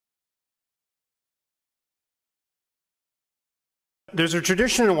There's a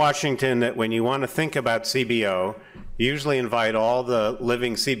tradition in Washington that when you want to think about CBO, you usually invite all the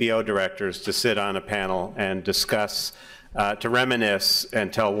living CBO directors to sit on a panel and discuss, to reminisce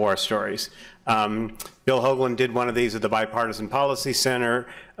and tell war stories. Bill Hoagland did one of these at the Bipartisan Policy Center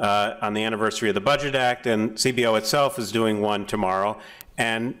on the anniversary of the Budget Act, and CBO itself is doing one tomorrow.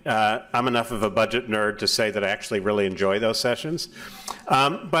 And I'm enough of a budget nerd to say that I actually really enjoy those sessions.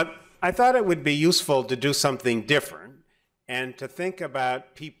 But I thought it would be useful to do something different and to think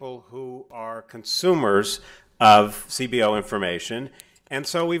about people who are consumers of CBO information. And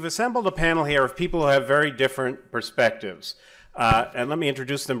so we've assembled a panel here of people who have very different perspectives. And let me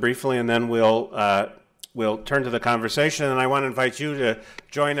introduce them briefly, and then we'll turn to the conversation. And I want to invite you to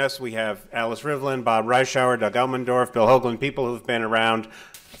join us. We have Alice Rivlin, Bob Reischauer, Doug Elmendorf, Bill Hoagland, people who've been around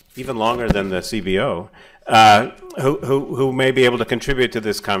even longer than the CBO, who may be able to contribute to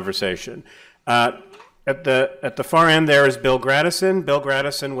this conversation. At the far end there is Bill Gradison. Bill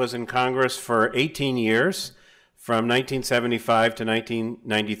Gradison was in Congress for 18 years, from 1975 to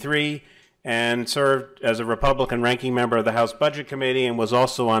 1993, and served as a Republican ranking member of the House Budget Committee and was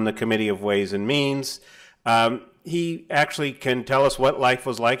also on the Committee of Ways and Means. He actually can tell us what life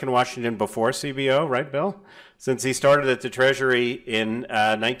was like in Washington before CBO, right, Bill? Since he started at the Treasury in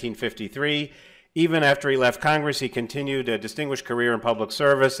 1953. Even after he left Congress, he continued a distinguished career in public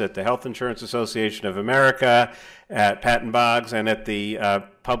service at the Health Insurance Association of America, at Patton Boggs, and at the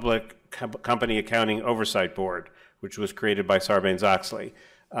Public Company Accounting Oversight Board, which was created by Sarbanes-Oxley.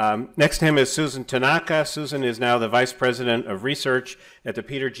 Next to him is Susan Tanaka. Susan is now the Vice President of Research at the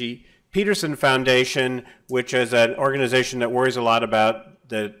Peter G. Peterson Foundation, which is an organization that worries a lot about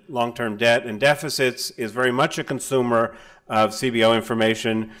the long-term debt and deficits, is very much a consumer of CBO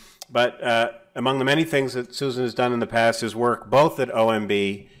information. But among the many things that Susan has done in the past is work both at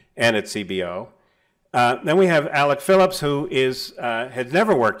OMB and at CBO. Then we have Alec Phillips, who had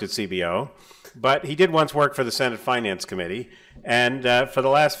never worked at CBO, but he did once work for the Senate Finance Committee. And for the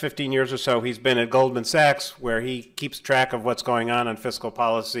last 15 years or so, he's been at Goldman Sachs, where he keeps track of what's going on fiscal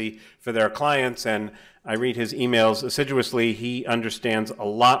policy for their clients. And I read his emails assiduously. He understands a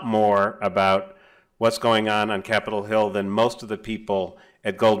lot more about what's going on Capitol Hill than most of the people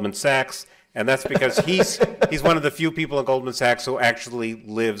at Goldman Sachs. And that's because he's one of the few people at Goldman Sachs who actually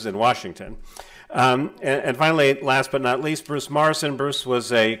lives in Washington. And finally, last but not least, Bruce Morrison. Bruce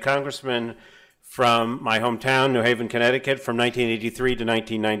was a congressman from my hometown, New Haven, Connecticut, from 1983 to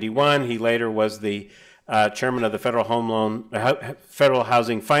 1991. He later was the chairman of the Federal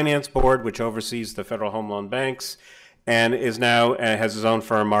Housing Finance Board, which oversees the federal home loan banks, and is now has his own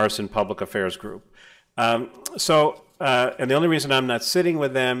firm, Morrison Public Affairs Group. And the only reason I'm not sitting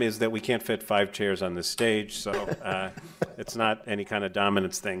with them is that we can't fit 5 chairs on this stage, so it's not any kind of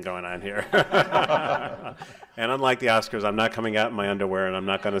dominance thing going on here. And unlike the Oscars, I'm not coming out in my underwear and I'm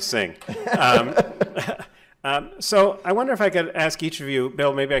not going to sing. So I wonder if I could ask each of you,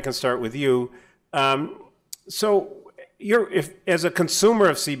 Bill, maybe I can start with you. So as a consumer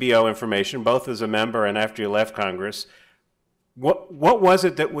of CBO information, both as a member and after you left Congress, what was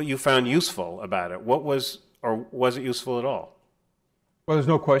it that you found useful about it? Or was it useful at all? Well, there's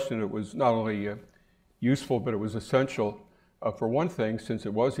no question it was not only useful, but it was essential. For one thing, since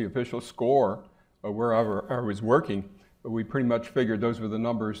it was the official score wherever I was working, we pretty much figured those were the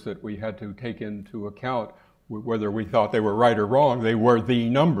numbers that we had to take into account. Whether we thought they were right or wrong, they were the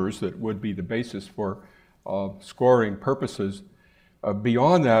numbers that would be the basis for scoring purposes.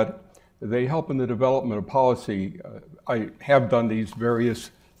 Beyond that, they help in the development of policy. I have done these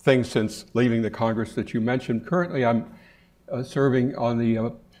various things since leaving the Congress that you mentioned. Currently, I'm serving on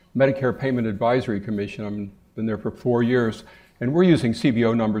the Medicare Payment Advisory Commission. I've been there for 4 years, and we're using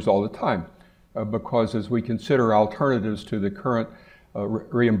CBO numbers all the time because as we consider alternatives to the current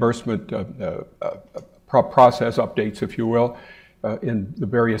reimbursement process updates, if you will, in the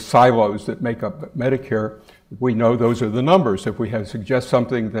various silos that make up Medicare, we know those are the numbers. If we suggest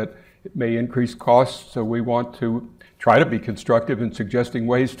something that it may increase costs, so we want to try to be constructive in suggesting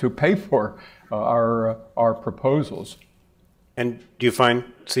ways to pay for our proposals. And do you find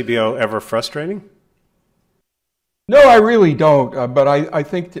CBO ever frustrating? No, I really don't. But I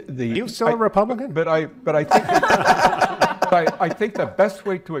think Are you still a Republican? But I think I think the best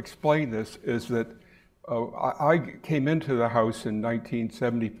way to explain this is that I came into the House in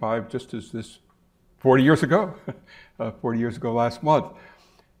 1975, just as this 40 years ago, 40 years ago last month.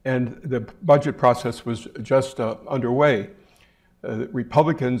 And the budget process was just underway.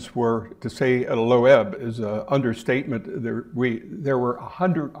 Republicans were, to say at a low ebb, is an understatement. There were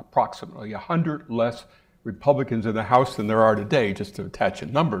approximately 100 less Republicans in the House than there are today, just to attach a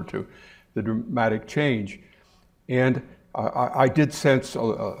number to the dramatic change. And I did sense a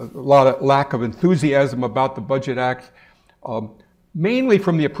lot of lack of enthusiasm about the Budget Act, mainly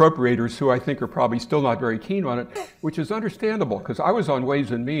from the appropriators, who I think are probably still not very keen on it, which is understandable, because I was on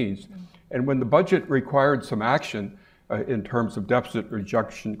Ways and Means. And when the budget required some action in terms of deficit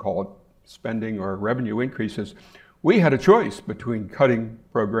reduction, call it spending or revenue increases, we had a choice between cutting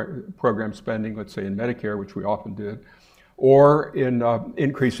program spending, let's say in Medicare, which we often did, or in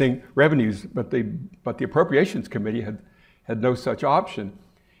increasing revenues. But the Appropriations Committee had no such option.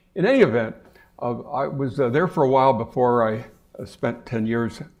 In any event, I was there for a while before I spent 10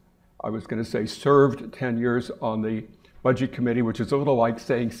 years, I was going to say served 10 years on the Budget Committee, which is a little like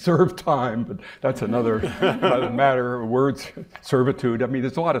saying serve time, but that's another matter of words, servitude. I mean,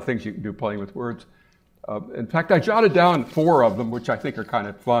 there's a lot of things you can do playing with words. In fact, I jotted down 4 of them, which I think are kind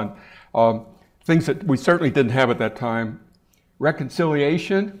of fun. Things that we certainly didn't have at that time.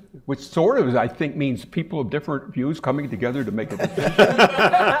 Reconciliation, which sort of, I think, means people of different views coming together to make a decision.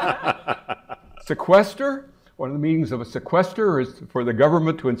 Sequester. One of the meanings of a sequester is for the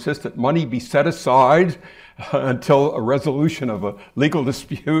government to insist that money be set aside until a resolution of a legal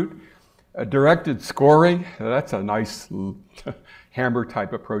dispute. Directed scoring, that's a nice hammer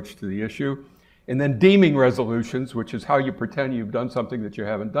type approach to the issue. And then deeming resolutions, which is how you pretend you've done something that you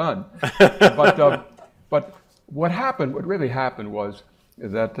haven't done. But what really happened was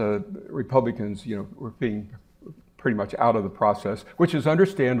that Republicans, were being pretty much out of the process, which is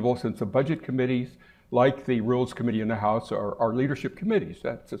understandable since the budget committees, like the Rules Committee in the House, are leadership committees.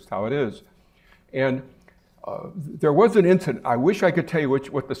 That's just how it is. And there was an incident, I wish I could tell you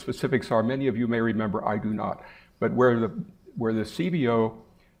what the specifics are. Many of you may remember, I do not. But where the CBO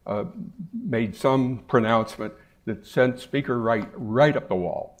made some pronouncement that sent Speaker Wright right up the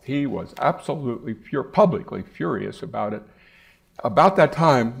wall. He was absolutely publicly furious about it. About that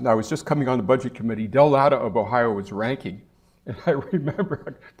time, I was just coming on the Budget Committee, Del Latta of Ohio was ranking. And I remember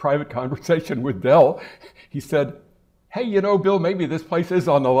a private conversation with Del. He said, hey, Bill, maybe this place is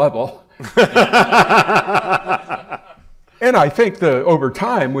on the level. And I think over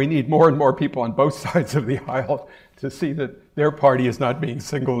time, we need more and more people on both sides of the aisle to see that their party is not being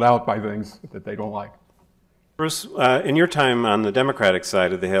singled out by things that they don't like. Bruce, in your time on the Democratic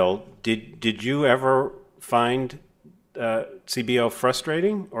side of the Hill, did you ever find CBO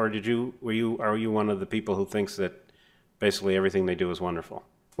frustrating, or are you one of the people who thinks that basically everything they do is wonderful?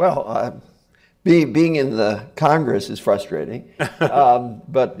 Well, being in the Congress is frustrating,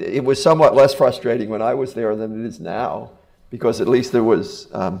 but it was somewhat less frustrating when I was there than it is now, because at least there was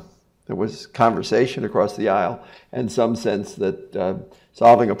conversation across the aisle and some sense that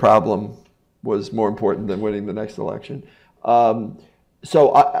solving a problem was more important than winning the next election.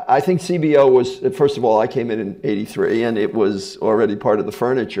 So I think CBO was, first of all, I came in '83, and it was already part of the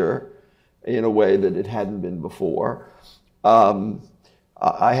furniture in a way that it hadn't been before.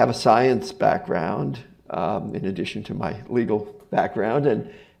 I have a science background in addition to my legal background,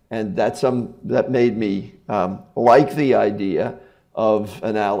 and that made me like the idea of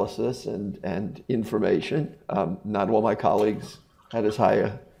analysis and information. Not all my colleagues had as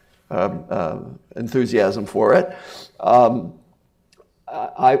high enthusiasm for it.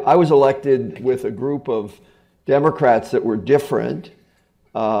 I was elected with a group of Democrats that were different.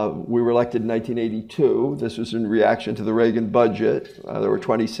 We were elected in 1982. This was in reaction to the Reagan budget. There were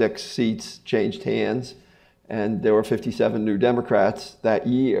 26 seats changed hands, and there were 57 new Democrats that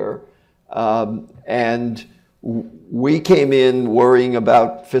year. And we came in worrying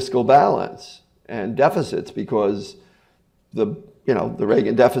about fiscal balance and deficits, because the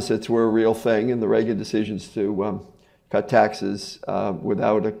Reagan deficits were a real thing, and the Reagan decisions to cut taxes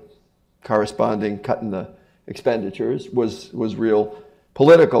without a corresponding cut in the expenditures was real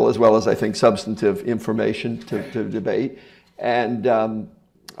political as well as, I think, substantive information to debate. And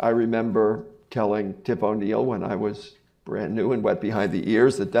I remember telling Tip O'Neill when I was brand new and wet behind the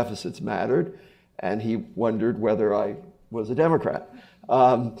ears that deficits mattered, and he wondered whether I was a Democrat.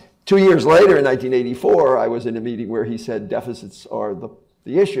 2 years later, in 1984, I was in a meeting where he said deficits are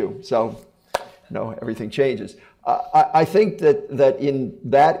the issue. So, everything changes. I think that in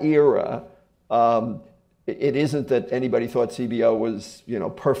that era, it isn't that anybody thought CBO was,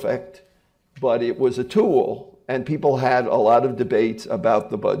 perfect, but it was a tool, and people had a lot of debates about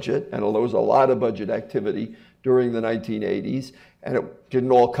the budget, and there was a lot of budget activity during the 1980s, and it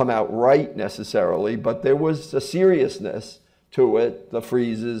didn't all come out right necessarily, but there was a seriousness to it, the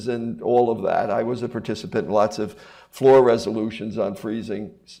freezes and all of that. I was a participant in lots of floor resolutions on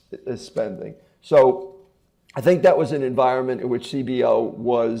freezing spending. So I think that was an environment in which CBO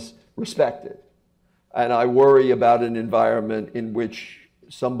was respected. And I worry about an environment in which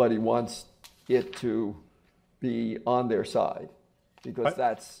somebody wants it to be on their side, because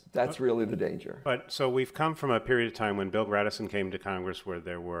that's really the danger. But so we've come from a period of time when Bill Radisson came to Congress where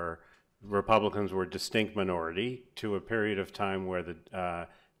there were Republicans were a distinct minority, to a period of time where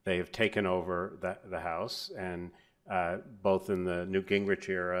they have taken over the House, and both in the Newt Gingrich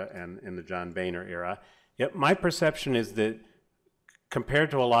era and in the John Boehner era. Yet my perception is that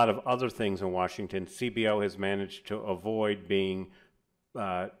compared to a lot of other things in Washington, CBO has managed to avoid being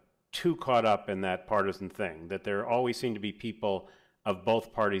too caught up in that partisan thing, that there always seem to be people of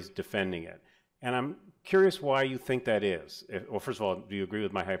both parties defending it. And I'm curious why you think that is. Well, first of all, do you agree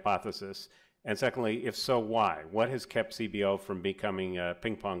with my hypothesis? And secondly, if so, why? What has kept CBO from becoming a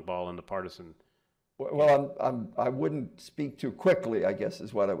ping pong ball in the partisan? Well, I wouldn't speak too quickly, I guess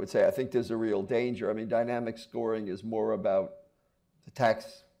is what I would say. I think there's a real danger. I mean, dynamic scoring is more about the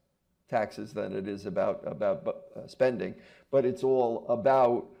taxes than it is about spending. But it's all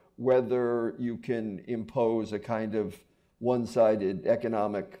about whether you can impose a kind of one-sided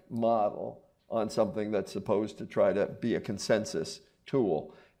economic model on something that's supposed to try to be a consensus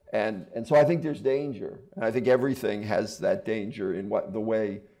tool. And so I think there's danger. And I think everything has that danger in the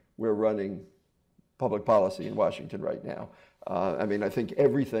way we're running public policy in Washington right now. I mean, I think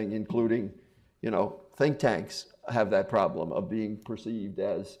everything, including, think tanks, have that problem of being perceived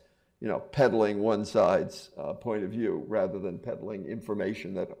as, peddling one side's point of view rather than peddling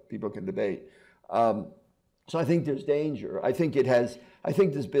information that people can debate. So I think there's danger. I think CBO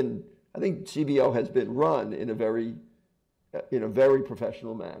has been run in a very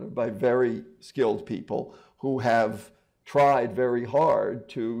professional manner by very skilled people who have tried very hard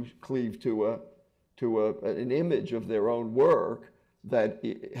to cleave to an image of their own work that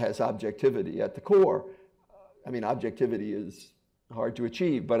has objectivity at the core. I mean, objectivity is hard to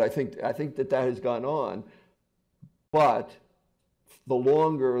achieve, but I think that has gone on. But the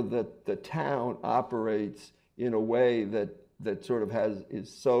longer that the town operates in a way that sort of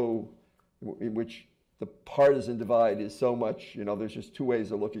in which the partisan divide is so much, there's just two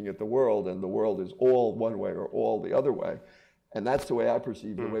ways of looking at the world, and the world is all one way or all the other way. And that's the way I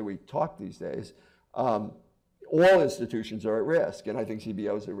perceive the way we talk these days. All institutions are at risk, and I think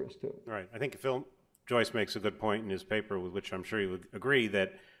CBO is at risk too. Right. I think Phil Joyce makes a good point in his paper, with which I'm sure you would agree,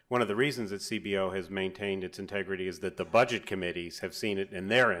 that one of the reasons that CBO has maintained its integrity is that the budget committees have seen it in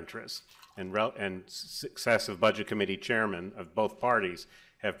their interest, and successive budget committee chairmen of both parties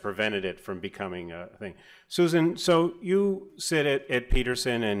have prevented it from becoming a thing. Susan, so you sit at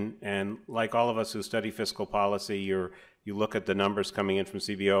Peterson, and like all of us who study fiscal policy, you look at the numbers coming in from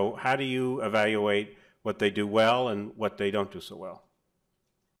CBO. How do you evaluate what they do well and what they don't do so well?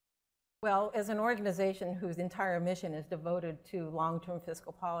 Well, as an organization whose entire mission is devoted to long-term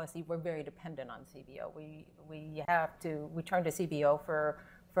fiscal policy, we're very dependent on CBO. We turn to CBO for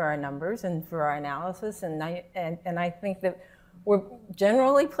our numbers and for our analysis, and I think that we're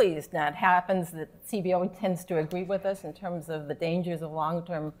generally pleased. Now, it happens that CBO tends to agree with us in terms of the dangers of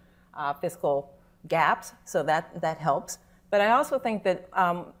long-term fiscal gaps, so that helps. But I also think that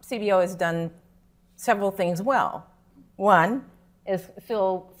CBO has done several things well. One, as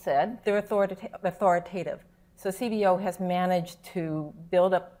Phil said, they're authoritative. So CBO has managed to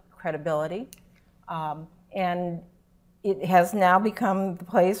build up credibility, and it has now become the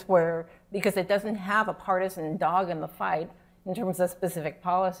place where, because it doesn't have a partisan dog in the fight in terms of specific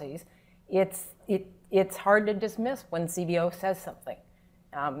policies, it's hard to dismiss when CBO says something.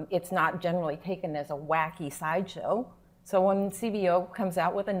 It's not generally taken as a wacky sideshow. So when CBO comes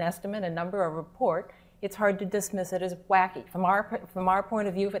out with an estimate, a number, a report, it's hard to dismiss it as wacky. From our point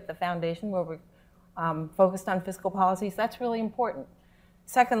of view at the foundation, where we're focused on fiscal policies, that's really important.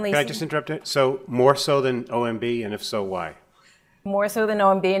 Secondly, can I just interrupt it? So more so than OMB, and if so, why? More so than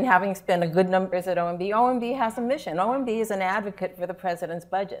OMB, and having spent a good numbers at OMB, OMB has a mission. OMB is an advocate for the president's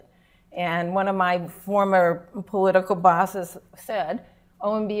budget. And one of my former political bosses said,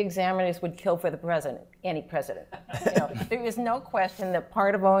 OMB examiners would kill for the president, any president. There is no question that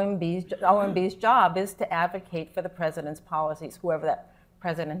part of OMB's job is to advocate for the president's policies, whoever that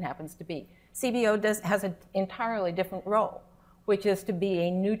president happens to be. CBO has an entirely different role, which is to be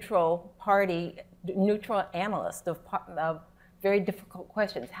a neutral party, neutral analyst of very difficult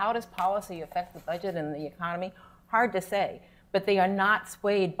questions. How does policy affect the budget and the economy? Hard to say. But they are not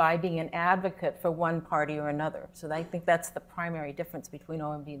swayed by being an advocate for one party or another. So I think that's the primary difference between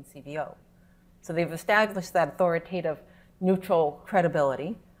OMB and CBO. So they've established that authoritative, neutral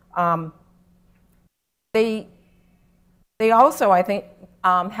credibility. They also, I think,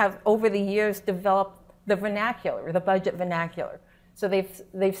 have over the years developed the vernacular, the budget vernacular. So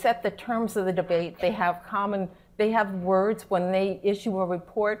they've set the terms of the debate. They have words when they issue a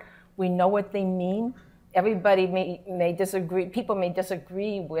report. We know what they mean. everybody may disagree, people may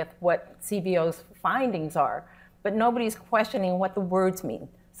disagree with what CBO's findings are, but nobody's questioning what the words mean.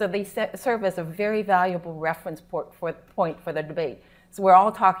 So they serve as a very valuable reference point for the debate. So we're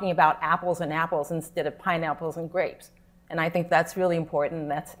all talking about apples and apples instead of pineapples and grapes. And I think that's really important,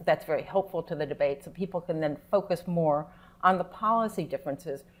 and that's very helpful to the debate, so people can then focus more on the policy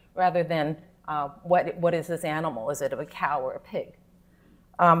differences rather than what is this animal? Is it a cow or a pig?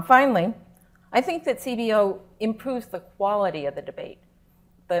 Finally, I think that CBO improves the quality of the debate.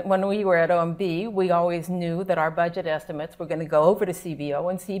 But when we were at OMB, we always knew that our budget estimates were going to go over to CBO,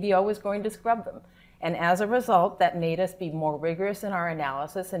 and CBO was going to scrub them. And as a result, that made us be more rigorous in our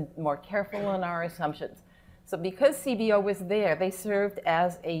analysis and more careful in our assumptions. So because CBO was there, they served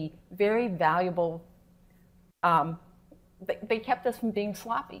as a very valuable, they kept us from being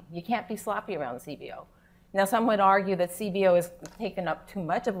sloppy. You can't be sloppy around CBO. Now, some would argue that CBO has taken up too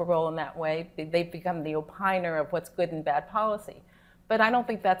much of a role in that way. They've become the opiner of what's good and bad policy. But I don't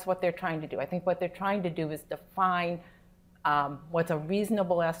think that's what they're trying to do. I think what they're trying to do is define what's a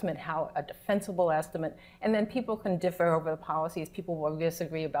reasonable estimate, how a defensible estimate, and then people can differ over the policies. People will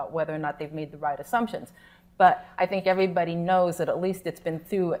disagree about whether or not they've made the right assumptions. But I think everybody knows that at least it's been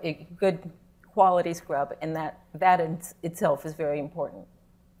through a good quality scrub, and that in itself is very important.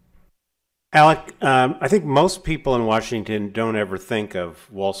 Alec, I think most people in Washington don't ever think of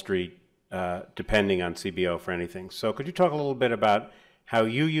Wall Street depending on CBO for anything. So could you talk a little bit about how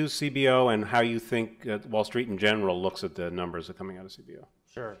you use CBO and how you think Wall Street in general looks at the numbers that are coming out of CBO?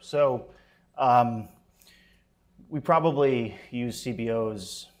 Sure. So we probably use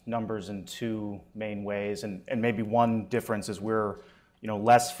CBO's numbers in two main ways, and maybe one difference is we're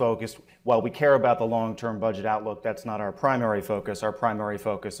less focused. While we care about the long-term budget outlook, that's not our primary focus. Our primary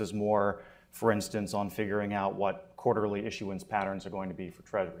focus is more, for instance, on figuring out what quarterly issuance patterns are going to be for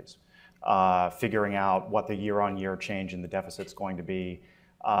treasuries, figuring out what the year-on-year change in the deficit is going to be,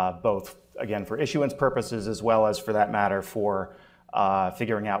 both, again, for issuance purposes as well as, for that matter, for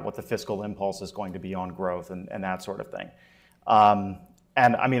figuring out what the fiscal impulse is going to be on growth and that sort of thing.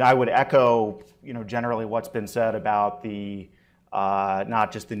 And I mean, I would echo, generally what's been said about the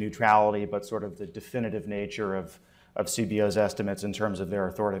not just the neutrality, but sort of the definitive nature of CBO's estimates in terms of their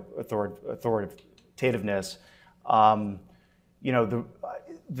authoritativeness.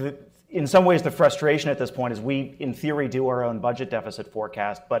 In some ways, the frustration at this point is we, in theory, do our own budget deficit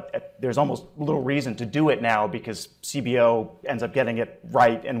forecast, but there's almost little reason to do it now because CBO ends up getting it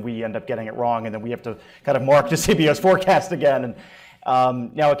right and we end up getting it wrong, and then we have to kind of mark to CBO's forecast again. And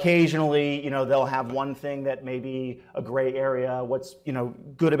now, occasionally, they'll have one thing that may be a gray area. What's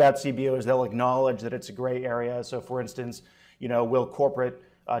good about CBO is they'll acknowledge that it's a gray area. So, for instance, will corporate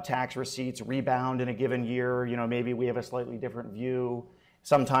tax receipts rebound in a given year? Maybe we have a slightly different view.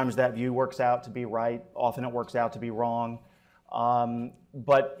 Sometimes that view works out to be right. Often it works out to be wrong.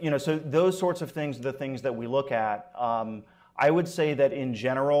 But so those sorts of things are the things that we look at. I would say that in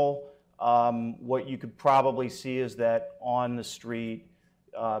general, what you could probably see is that on the street,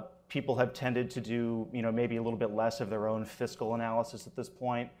 people have tended to do, maybe a little bit less of their own fiscal analysis at this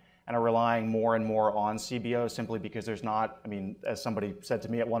point and are relying more and more on CBO simply because there's not, as somebody said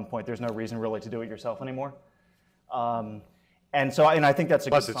to me at one point, there's no reason really to do it yourself anymore. And I think that's a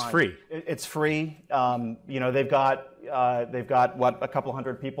good sign. Plus, it's free. It's free. They've got what, a couple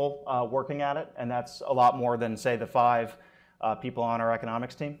hundred people working at it, and that's a lot more than, say, the 5 people on our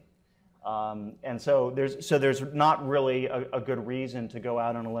economics team. And so there's not really a good reason to go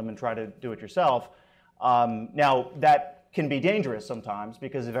out on a limb and try to do it yourself. Now, that can be dangerous sometimes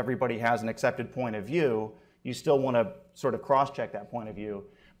because if everybody has an accepted point of view, you still want to sort of cross-check that point of view.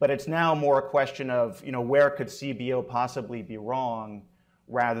 But it's now more a question of, where could CBO possibly be wrong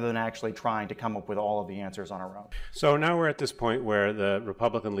rather than actually trying to come up with all of the answers on our own. So now we're at this point where the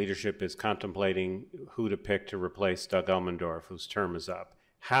Republican leadership is contemplating who to pick to replace Doug Elmendorf, whose term is up.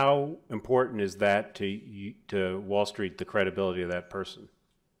 How important is that to Wall Street, the credibility of that person?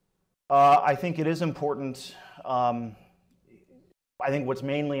 I think it is important. I think what's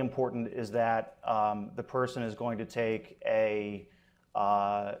mainly important is that the person is going to take a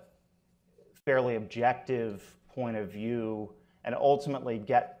fairly objective point of view and ultimately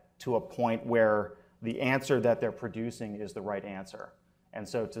get to a point where the answer that they're producing is the right answer. And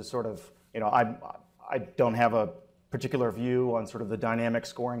so to sort of, I don't have a particular view on sort of the dynamic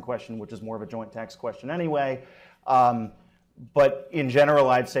scoring question, which is more of a joint text question anyway. But in general,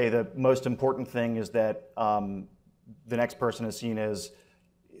 I'd say the most important thing is that the next person is seen as,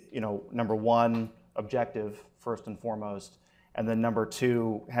 number one, objective, first and foremost, and then number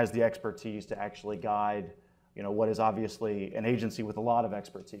two, has the expertise to actually guide, what is obviously an agency with a lot of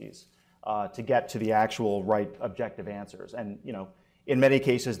expertise. to get to the actual right objective answers. And in many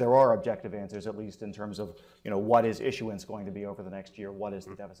cases, there are objective answers, at least in terms of what is issuance going to be over the next year, what is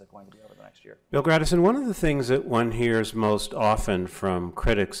the deficit going to be over the next year. Bill Gradison, one of the things that one hears most often from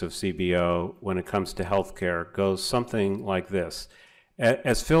critics of CBO when it comes to healthcare goes something like this.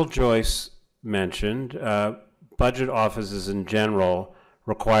 As Phil Joyce mentioned, budget offices in general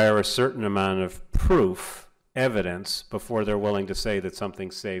require a certain amount of proof, evidence, before they're willing to say that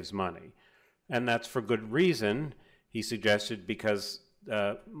something saves money. And that's for good reason, he suggested, because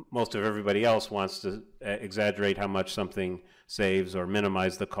most of everybody else wants to exaggerate how much something saves or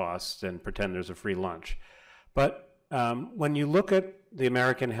minimize the costs and pretend there's a free lunch. But when you look at the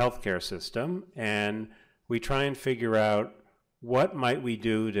American healthcare system and we try and figure out what might we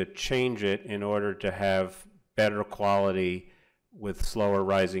do to change it in order to have better quality with slower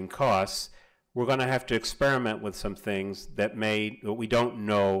rising costs, we're going to have to experiment with some things that we don't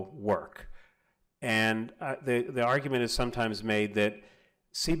know work. And the argument is sometimes made that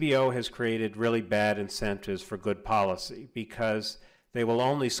CBO has created really bad incentives for good policy because they will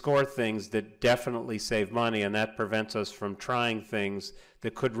only score things that definitely save money, and that prevents us from trying things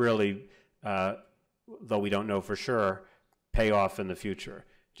that could really, though we don't know for sure, pay off in the future.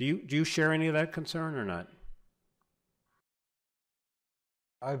 Do you share any of that concern or not?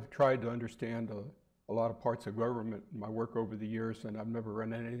 I've tried to understand a lot of parts of government in my work over the years, and I've never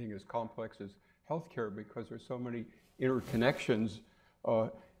run anything as complex as healthcare because there's so many interconnections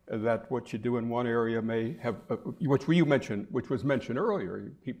that what you do in one area may have, which was mentioned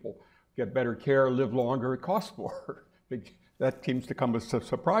earlier. People get better care, live longer, it costs more. That seems to come as a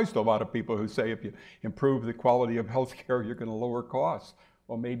surprise to a lot of people who say if you improve the quality of healthcare, you're going to lower costs.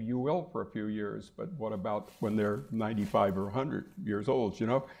 Well, maybe you will for a few years, but what about when they're 95 or 100 years old,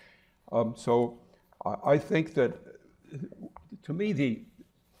 So I think that, to me,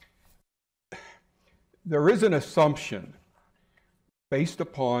 there is an assumption based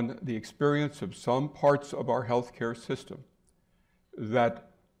upon the experience of some parts of our healthcare system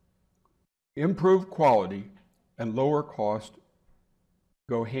that improved quality and lower cost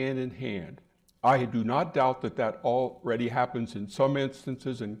go hand in hand. I do not doubt that that already happens in some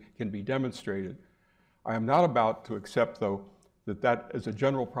instances and can be demonstrated. I am not about to accept, though, that that as a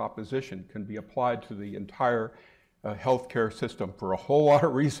general proposition can be applied to the entire healthcare system for a whole lot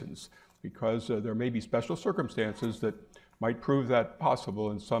of reasons, because there may be special circumstances that might prove that possible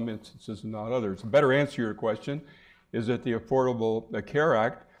in some instances and not others. A better answer to your question is that the Affordable Care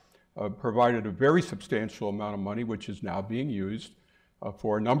Act provided a very substantial amount of money, which is now being used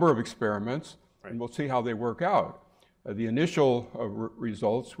for a number of experiments, and we'll see how they work out. The initial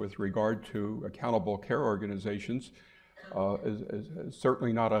results with regard to accountable care organizations is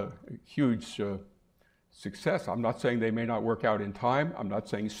certainly not a huge success. I'm not saying they may not work out in time. I'm not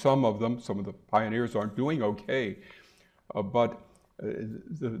saying some of the pioneers aren't doing okay. But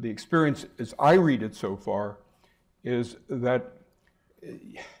the experience, as I read it so far, is that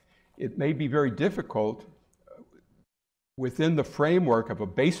it may be very difficult within the framework of a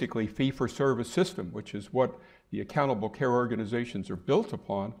basically fee-for-service system, which is what the accountable care organizations are built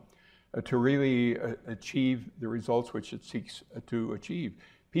upon, to really achieve the results which it seeks to achieve.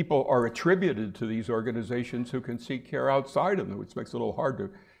 People are attributed to these organizations who can seek care outside of them, which makes it a little hard to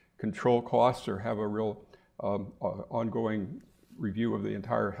control costs or have a real ongoing review of the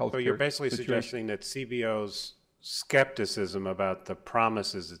entire health care. So you're basically suggesting that CBO's skepticism about the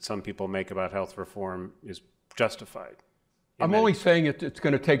promises that some people make about health reform is justified. I'm only saying it's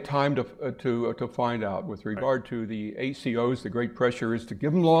going to take time to find out. With regard to the ACOs, the great pressure is to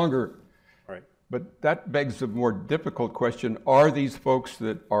give them longer. Right. But that begs a more difficult question. Are these folks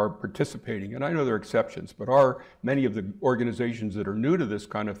that are participating, and I know there are exceptions, but are many of the organizations that are new to this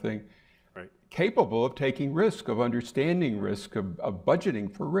kind of thing capable of taking risk, of understanding risk, of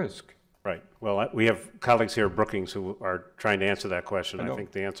budgeting for risk? Right. Well, we have colleagues here at Brookings who are trying to answer that question. I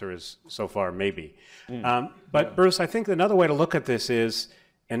think the answer is, so far, maybe. But Bruce, I think another way to look at this is,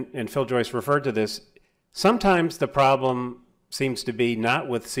 and Phil Joyce referred to this, sometimes the problem seems to be not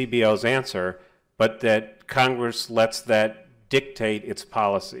with CBO's answer, but that Congress lets that dictate its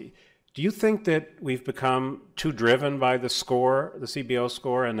policy. Do you think that we've become too driven by the score, the CBO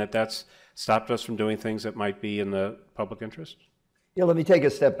score, and that that's stopped us from doing things that might be in the public interest? Yeah, let me take a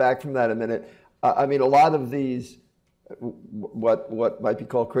step back from that a minute. I mean, a lot of these, what might be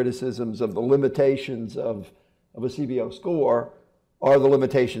called criticisms of the limitations of a CBO score are the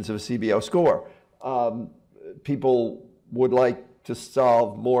limitations of a CBO score. People would like to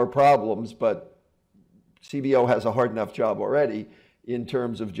solve more problems, but CBO has a hard enough job already in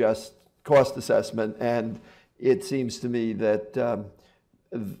terms of just cost assessment. And it seems to me that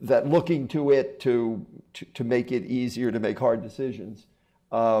that looking to it to make it easier to make hard decisions,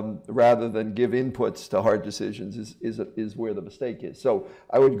 rather than give inputs to hard decisions is where the mistake is. So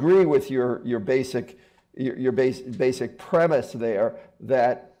I would agree with your basic premise there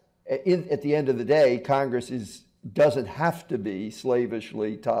that at the end of the day, Congress doesn't have to be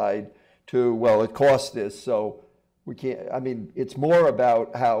slavishly tied to, well, it costs this, so we can't. I mean, it's more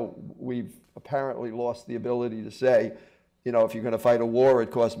about how we've apparently lost the ability to say, you know, if you're going to fight a war, it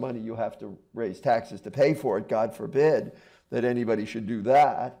costs money, you have to raise taxes to pay for it. God forbid that anybody should do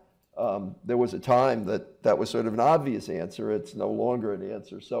that. There was a time that was sort of an obvious answer. It's no longer an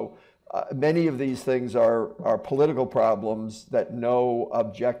answer. So many of these things are political problems that no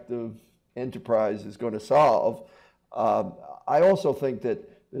objective enterprise is going to solve. I also think that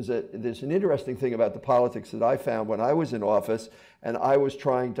there's an interesting thing about the politics that I found when I was in office, and I was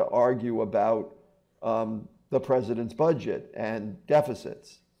trying to argue about the president's budget and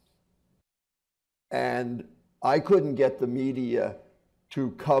deficits. And I couldn't get the media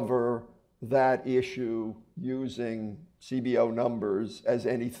to cover that issue using CBO numbers as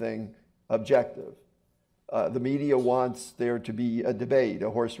anything objective. The media wants there to be a debate, a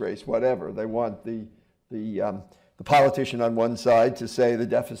horse race, whatever. They want the politician on one side to say the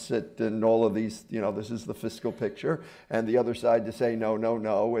deficit and all of these, you know, this is the fiscal picture, and the other side to say, no, no,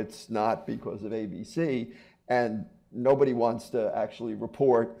 no, it's not because of ABC. And nobody wants to actually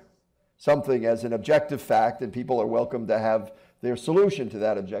report something as an objective fact, and people are welcome to have their solution to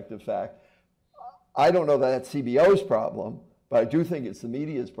that objective fact. I don't know that that's CBO's problem, but I do think it's the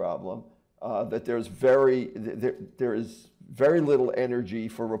media's problem, that there is very little energy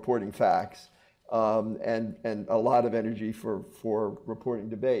for reporting facts, and a lot of energy for reporting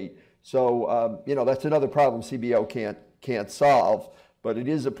debate. So you know, that's another problem CBO can't solve, but it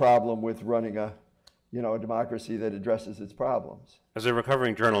is a problem with running a democracy that addresses its problems. As a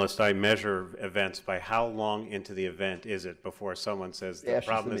recovering journalist, I measure events by how long into the event is it before someone says the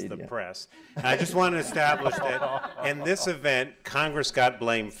problem is the press. And I just want to establish that in this event, Congress got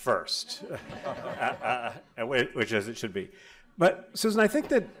blamed first, which as it should be. But Susan, I think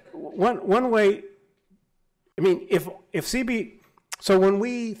that one way, I mean, so when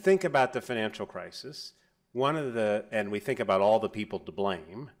we think about the financial crisis, and we think about all the people to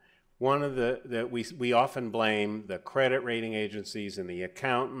blame, we often blame the credit rating agencies and the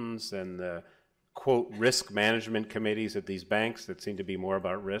accountants and the, quote, risk management committees at these banks that seem to be more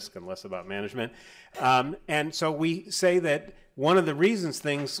about risk and less about management. And so we say that one of the reasons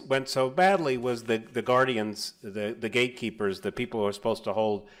things went so badly was the guardians, the gatekeepers, the people who are supposed to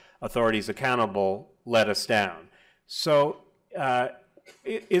hold authorities accountable let us down. So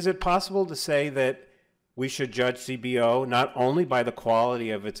is it possible to say that we should judge CBO not only by the quality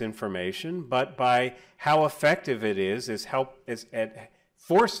of its information, but by how effective it is at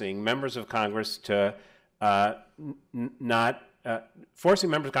forcing members of Congress to forcing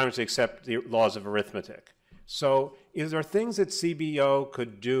members of Congress to accept the laws of arithmetic? So is there things that CBO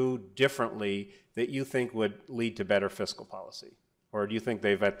could do differently that you think would lead to better fiscal policy? Or do you think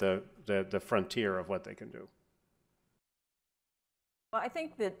they've at the frontier of what they can do? Well, I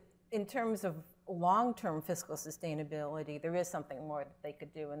think that in terms of long-term fiscal sustainability, there is something more that they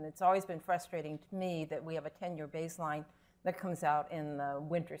could do. And it's always been frustrating to me that we have a 10-year baseline that comes out in the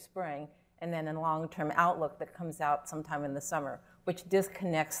winter, spring, and then a long-term outlook that comes out sometime in the summer, which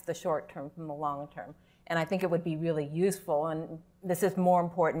disconnects the short-term from the long-term. And I think it would be really useful, and this is more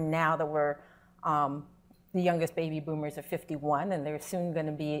important now that we're, the youngest baby boomers are 51, and they're soon going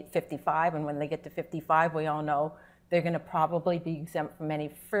to be 55, and when they get to 55, we all know they're going to probably be exempt from any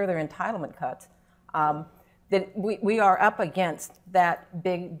further entitlement cuts. That we are up against that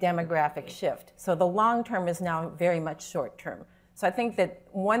big demographic shift. So the long term is now very much short term. So I think that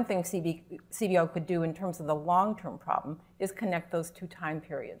one thing CBO could do in terms of the long term problem is connect those two time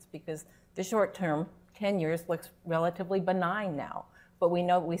periods, because the short term, 10 years, looks relatively benign now. But we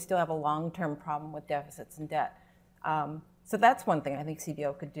know we still have a long term problem with deficits and debt. So that's one thing I think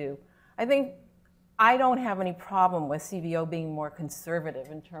CBO could do. I don't have any problem with CBO being more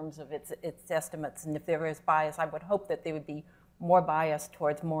conservative in terms of its estimates, and if there is bias, I would hope that they would be more biased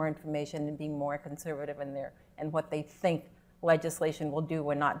towards more information and being more conservative in there and what they think legislation will do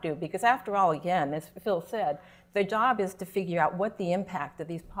or not do. Because after all, again, as Phil said, their job is to figure out what the impact of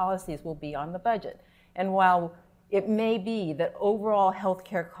these policies will be on the budget. And while it may be that overall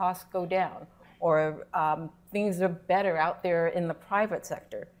healthcare costs go down or things are better out there in the private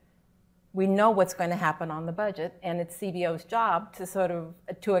sector, we know what's going to happen on the budget, and it's CBO's job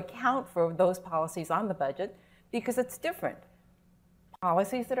to account for those policies on the budget, because it's different.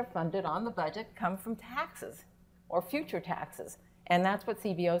 Policies that are funded on the budget come from taxes or future taxes, And that's what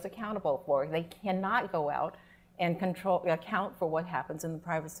CBO is accountable for. They cannot go out and account for what happens in the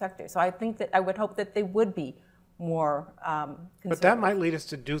private sector. So I think that I would hope that they would be more But that might lead us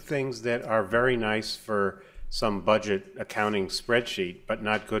to do things that are very nice for some budget accounting spreadsheet, but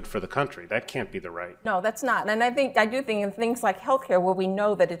not good for the country. That can't be the right. No, that's not. And I do think in things like healthcare, where we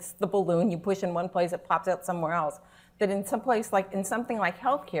know that it's the balloon, you push in one place, it pops out somewhere else, that in something like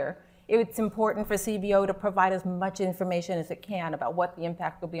healthcare, it's important for CBO to provide as much information as it can about what the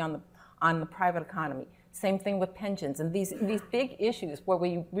impact will be on the private economy. Same thing with pensions and these big issues where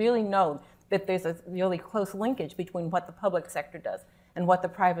we really know that there's a really close linkage between what the public sector does and what the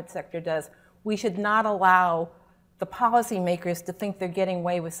private sector does. We should not allow the policymakers to think they're getting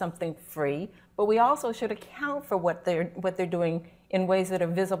away with something free, but we also should account for what they're doing in ways that are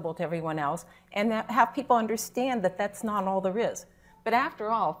visible to everyone else, and have people understand that that's not all there is. But after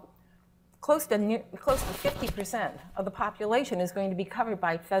all, close to 50% of the population is going to be covered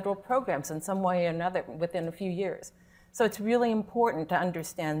by federal programs in some way or another within a few years. So it's really important to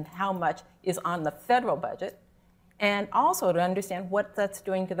understand how much is on the federal budget, and also to understand what that's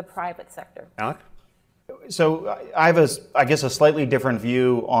doing to the private sector. Alec? So I have, I guess, a slightly different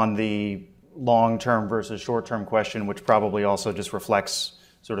view on the long-term versus short-term question, which probably also just reflects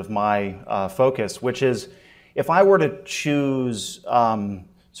sort of my focus, which is if I were to choose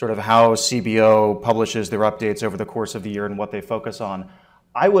sort of how CBO publishes their updates over the course of the year and what they focus on,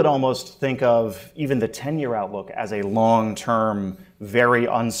 I would almost think of even the 10-year outlook as a long-term, very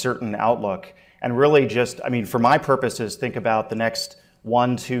uncertain outlook. And really just, I mean, for my purposes, think about the next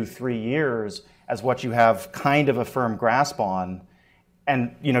 1, 2, 3 years as what you have kind of a firm grasp on.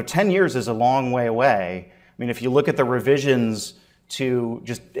 And 10 years is a long way away. I mean, if you look at the revisions to,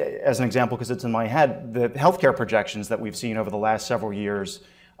 just as an example, because it's in my head, the healthcare projections that we've seen over the last several years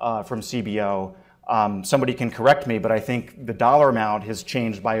from CBO, somebody can correct me, but I think the dollar amount has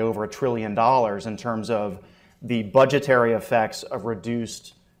changed by over $1 trillion in terms of the budgetary effects of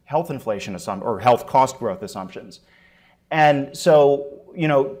reduced health inflation or health cost growth assumptions. And so,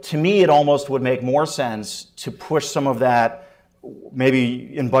 to me, it almost would make more sense to push some of that,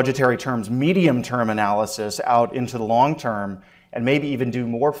 maybe in budgetary terms, medium-term analysis out into the long term, and maybe even do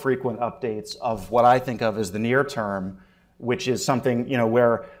more frequent updates of what I think of as the near term, which is something,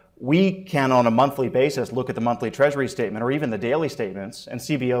 where we can, on a monthly basis, look at the monthly Treasury statement or even the daily statements, and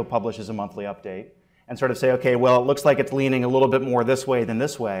CBO publishes a monthly update, and sort of say, okay, well, it looks like it's leaning a little bit more this way than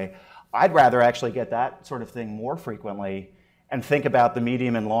this way. I'd rather actually get that sort of thing more frequently and think about the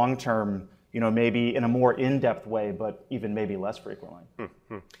medium and long term, maybe in a more in-depth way, but even maybe less frequently.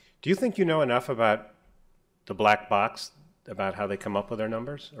 Mm-hmm. Do you think you know enough about the black box, about how they come up with their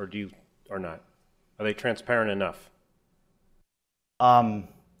numbers, or not? Are they transparent enough?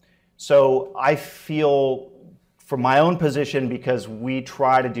 So I feel, from my own position, because we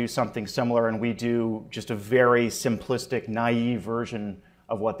try to do something similar and we do just a very simplistic, naive version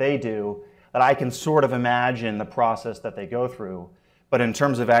of what they do, that I can sort of imagine the process that they go through. But in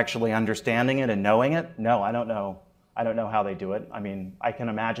terms of actually understanding it and knowing it, no, I don't know. I don't know how they do it. I mean, I can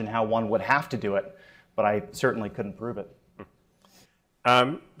imagine how one would have to do it, but I certainly couldn't prove it.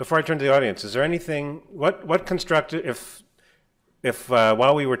 Before I turn to the audience, is there anything, what constructive, if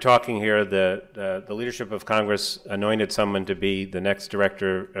while we were talking here, the leadership of Congress anointed someone to be the next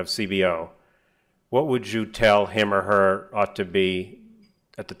director of CBO, what would you tell him or her ought to be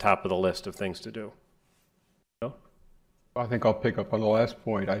at the top of the list of things to do? No? I think I'll pick up on the last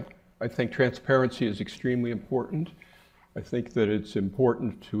point. I think transparency is extremely important. I think that it's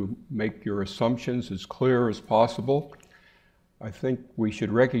important to make your assumptions as clear as possible. I think we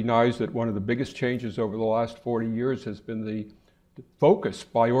should recognize that one of the biggest changes over the last 40 years has been the focus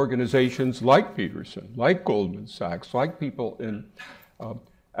by organizations like Peterson, like Goldman Sachs, like people in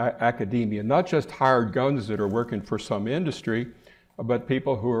academia, not just hired guns that are working for some industry, but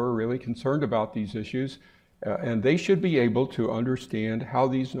people who are really concerned about these issues. And they should be able to understand how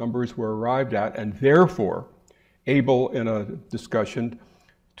these numbers were arrived at, and therefore able in a discussion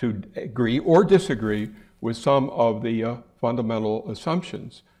to agree or disagree with some of the fundamental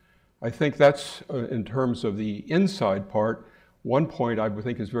assumptions. I think that's in terms of the inside part. One point I would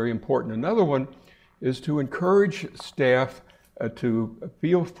think is very important. Another one is to encourage staff to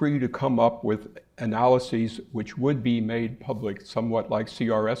feel free to come up with analyses which would be made public, somewhat like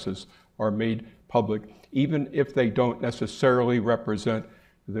CRSs are made public, even if they don't necessarily represent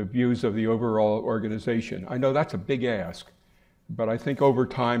the views of the overall organization. I know that's a big ask, but I think over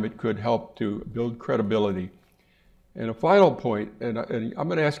time it could help to build credibility. And a final point, and I'm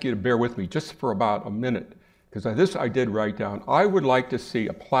going to ask you to bear with me just for about a minute, because this I did write down. I would like to see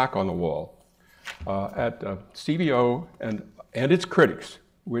a plaque on the wall at CBO and and its critics,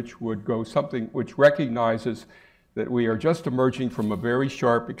 which would go something which recognizes that we are just emerging from a very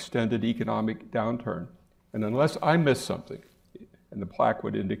sharp, extended economic downturn. And unless I missed something, and the plaque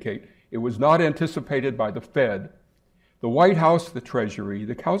would indicate, it was not anticipated by the Fed, the White House, the Treasury,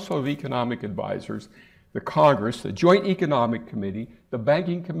 the Council of Economic Advisors, the Congress, the Joint Economic Committee, the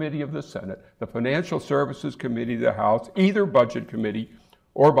Banking Committee of the Senate, the Financial Services Committee of the House, either Budget Committee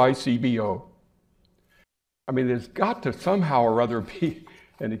or by CBO. I mean, there's got to somehow or other be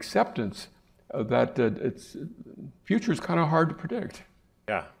an acceptance that its future is kind of hard to predict.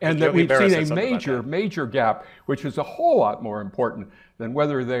 Yeah. And that we've seen a major gap, which is a whole lot more important than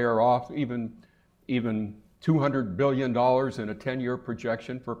whether they are off even $200 billion in a 10-year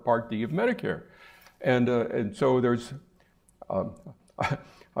projection for Part D of Medicare. And so there's,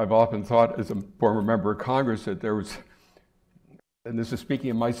 I've often thought as a former member of Congress that there was, and this is speaking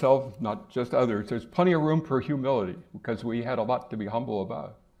of myself, not just others, there's plenty of room for humility because we had a lot to be humble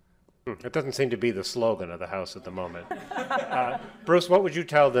about. It doesn't seem to be the slogan of the House at the moment. Bruce, what would you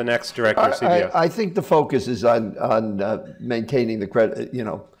tell the next director of CBO? I think the focus is on maintaining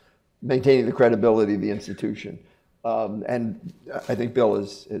the maintaining the credibility of the institution, and I think Bill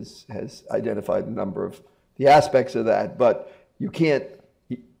has identified a number of the aspects of that. But you can't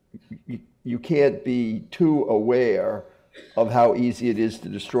be too aware of how easy it is to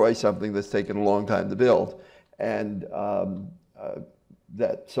destroy something that's taken a long time to build, and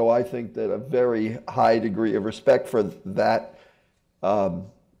so I think that a very high degree of respect for that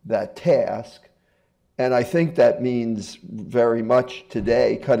task, and I think that means very much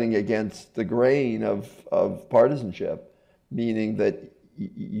today cutting against the grain of partisanship, meaning that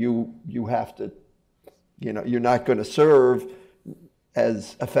you have to, you're not going to serve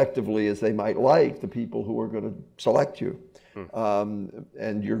as effectively as they might like the people who are going to select you,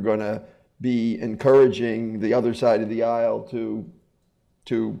 and you're going to be encouraging the other side of the aisle to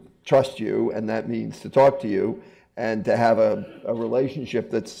trust you, and that means to talk to you and to have a relationship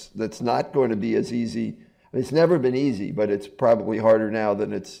that's not going to be as easy. It's never been easy, but it's probably harder now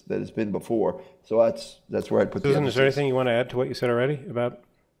than it's been before. So that's where I'd put the emphasis. Susan, is there anything you want to add to what you said already about?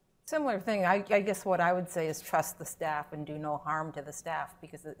 Similar thing. I guess what I would say is trust the staff and do no harm to the staff,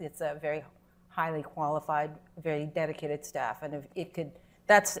 because it's a very highly qualified, very dedicated staff, and if it could,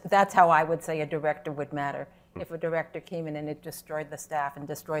 that's how I would say a director would matter. If a director came in and it destroyed the staff and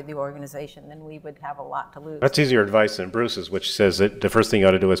destroyed the organization, then we would have a lot to lose. That's easier advice than Bruce's, which says that the first thing you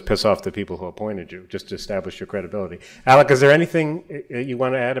ought to do is piss off the people who appointed you, just to establish your credibility. Alec, is there anything you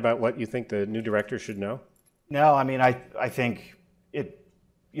want to add about what you think the new director should know? No, I mean, I think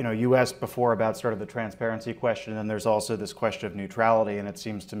you asked before about sort of the transparency question, and there's also this question of neutrality, and it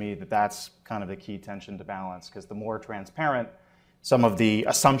seems to me that that's kind of the key tension to balance, because the more transparent some of the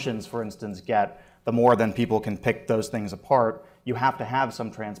assumptions, for instance, get, the more then people can pick those things apart. You have to have some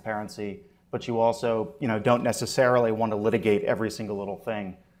transparency, but you also don't necessarily want to litigate every single little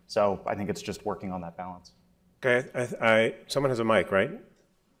thing. So I think it's just working on that balance. Okay, someone has a mic, right?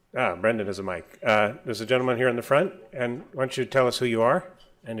 Brendan has a mic. There's a gentleman here in the front, and why don't you tell us who you are?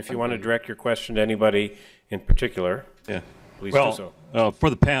 And if you want to direct your question to anybody in particular, please do so. For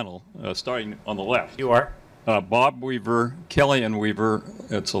the panel, starting on the left. You are? Bob Weaver, Kelly and Weaver.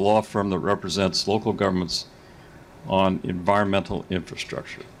 It's a law firm that represents local governments on environmental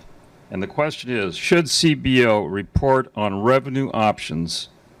infrastructure. And the question is, should CBO report on revenue options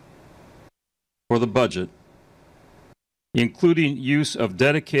for the budget, including use of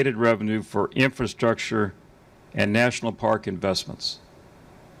dedicated revenue for infrastructure and national park investments?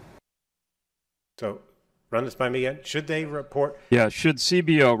 So, run this by me again. Should they report? Yeah, should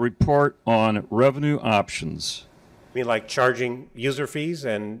CBO report on revenue options? You mean like charging user fees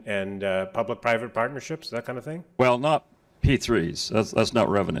and public-private partnerships, that kind of thing? Well, not P3s. That's not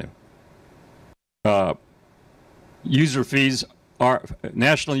revenue. User fees are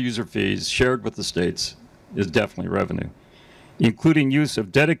national user fees shared with the states is definitely revenue, including use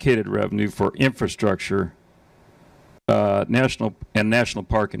of dedicated revenue for infrastructure, national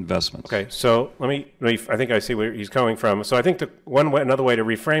park investments. Okay, so I think I see where he's coming from. So I think another way to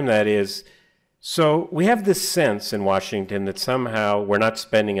reframe that is, so we have this sense in Washington that somehow we're not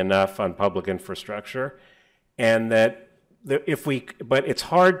spending enough on public infrastructure, and that but it's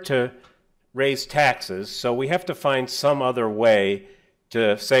hard to raise taxes, so we have to find some other way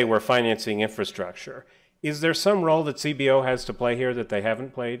to say we're financing infrastructure. Is there some role that CBO has to play here that they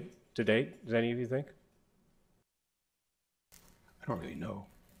haven't played to date? Does any of you think? I don't really know.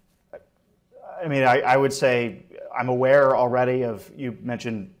 I mean, I would say I'm aware already of, you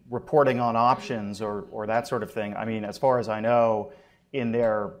mentioned reporting on options or that sort of thing. I mean, as far as I know, in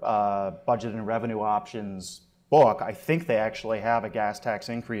their budget and revenue options book, I think they actually have a gas tax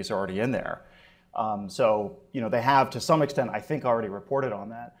increase already in there. So, they have, to some extent, I think, already reported on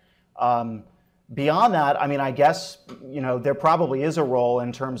that. Beyond that, I mean, I guess, there probably is a role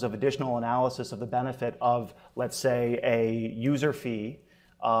in terms of additional analysis of the benefit of, let's say, a user fee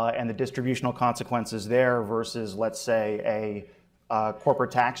and the distributional consequences there versus, let's say, a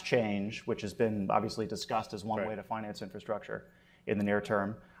corporate tax change, which has been obviously discussed as one way to finance infrastructure in the near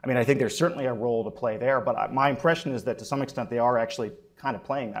term. I mean, I think there's certainly a role to play there, but my impression is that to some extent they are actually kind of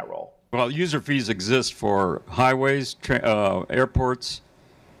playing that role. Well, user fees exist for highways, airports,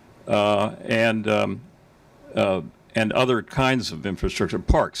 and other kinds of infrastructure,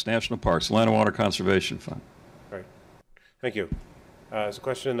 parks, national parks, Land and Water Conservation Fund. Right. Thank you. There's a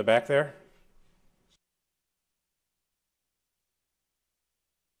question in the back there.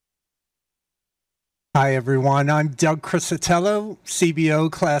 Hi, everyone. I'm Doug Crisatello, CBO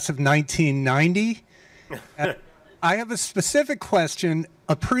class of 1990. I have a specific question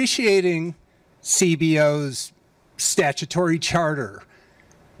appreciating CBO's statutory charter.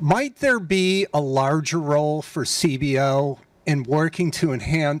 Might there be a larger role for CBO in working to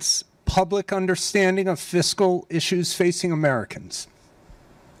enhance public understanding of fiscal issues facing Americans?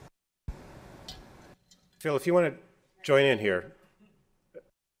 Phil, if you want to join in here.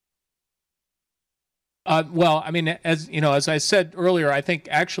 Well, I mean, as I said earlier, I think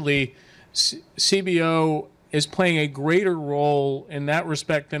actually CBO is playing a greater role in that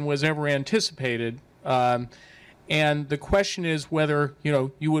respect than was ever anticipated. And the question is whether,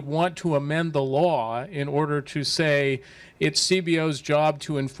 you would want to amend the law in order to say it's CBO's job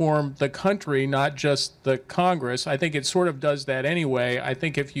to inform the country, not just the Congress. I think it sort of does that anyway. I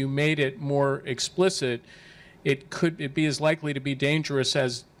think if you made it more explicit, it'd be as likely to be dangerous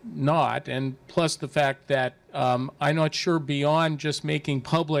as not. And plus the fact that I'm not sure beyond just making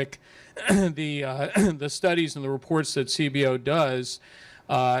public the studies and the reports that CBO does,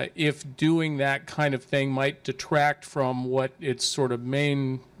 if doing that kind of thing might detract from what its sort of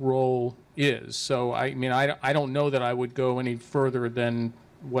main role is. So, I mean, I don't know that I would go any further than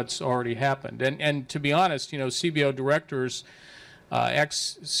what's already happened. And to be honest, CBO directors,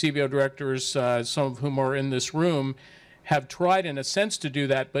 ex-CBO directors, some of whom are in this room, have tried in a sense to do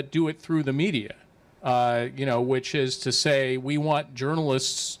that, but do it through the media. Which is to say we want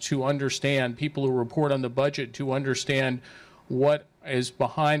journalists to understand, people who report on the budget to understand what is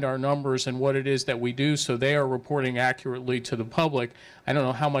behind our numbers and what it is that we do, so they are reporting accurately to the public. I don't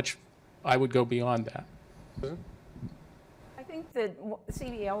know how much I would go beyond that. I think that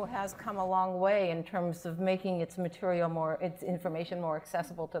CBO has come a long way in terms of making its material its information more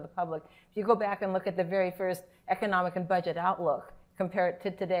accessible to the public. If you go back and look at the very first economic and budget outlook, compare it to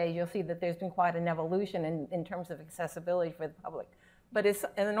today, you'll see that there's been quite an evolution in terms of accessibility for the public. But it's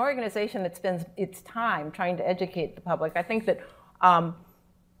an organization that spends its time trying to educate the public. I think that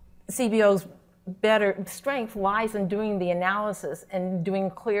CBO's better strength lies in doing the analysis and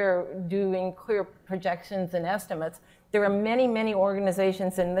doing clear projections and estimates. There are many, many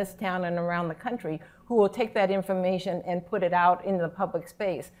organizations in this town and around the country who will take that information and put it out into the public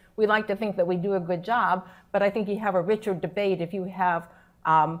space. We like to think that we do a good job, but I think you have a richer debate if you have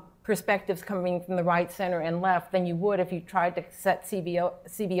perspectives coming from the right, center, and left than you would if you tried to set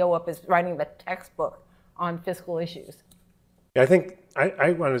CBO up as writing the textbook on fiscal issues. Yeah, I think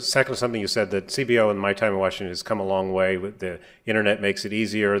I want to second something you said, that CBO in my time in Washington has come a long way. With the internet makes it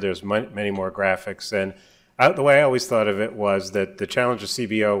easier. There's many more graphics. And the way I always thought of it was that the challenge of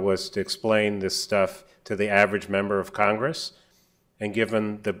CBO was to explain this stuff to the average member of Congress. And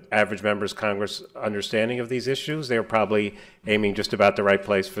given the average member's Congress understanding of these issues, they were probably aiming just about the right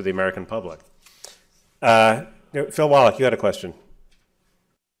place for the American public. Phil Wallach, you had a question.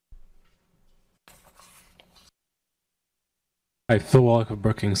 Hi, Phil Wallach of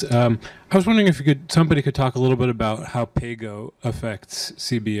Brookings. I was wondering if somebody could talk a little bit about how PAYGO affects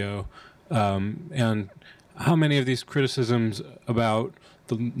CBO, and how many of these criticisms about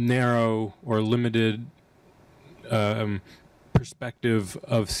the narrow or limited perspective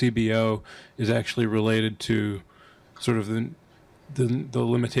of CBO is actually related to sort of the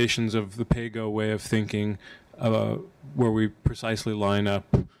limitations of the PAYGO way of thinking, where we precisely line up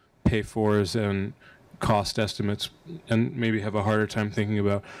pay-fors and cost estimates, and maybe have a harder time thinking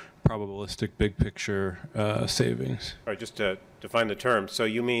about probabilistic big picture savings. All right, just to define the term. So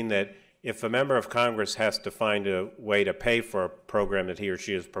you mean that if a member of Congress has to find a way to pay for a program that he or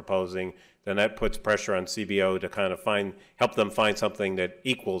she is proposing, then that puts pressure on CBO to kind of help them find something that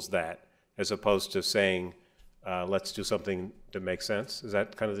equals that, as opposed to saying, let's do something to make sense. Is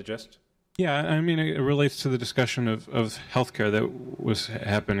that kind of the gist? Yeah, I mean, it relates to the discussion of healthcare that was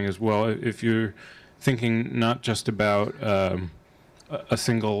happening as well. If you're thinking not just about a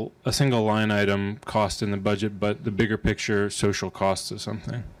single line item cost in the budget, but the bigger picture social costs of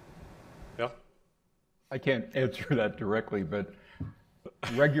something. Bill? I can't answer that directly, but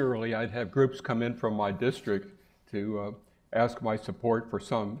regularly I'd have groups come in from my district to ask my support for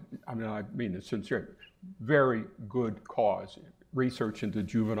some, I mean it's sincere, very good cause, research into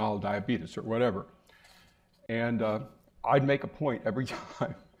juvenile diabetes or whatever. And I'd make a point every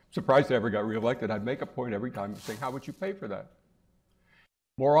time, surprised I ever got reelected, I'd make a point every time saying, how would you pay for that?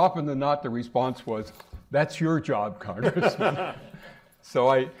 More often than not, the response was, that's your job, Congressman. So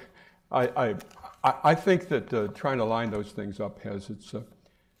I think that trying to line those things up has its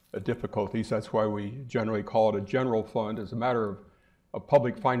difficulties. That's why we generally call it a general fund. As a matter of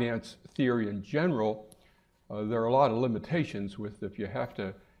public finance theory in general, there are a lot of limitations with if you have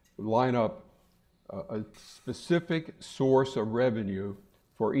to line up a specific source of revenue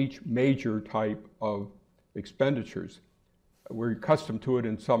for each major type of expenditures. We're accustomed to it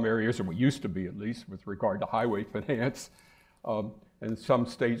in some areas, or we used to be at least, with regard to highway finance. In some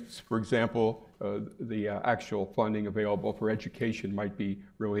states, for example, the actual funding available for education might be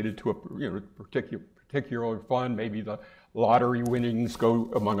related to a particular fund. Maybe the lottery winnings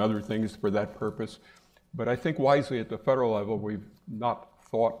go, among other things, for that purpose. But I think wisely at the federal level, we've not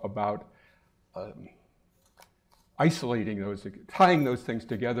thought about isolating those, tying those things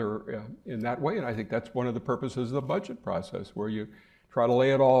together in that way. And I think that's one of the purposes of the budget process, where you try to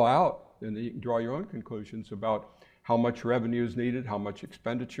lay it all out and you can draw your own conclusions about how much revenue is needed, how much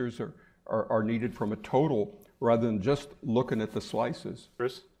expenditures are needed from a total, rather than just looking at the slices.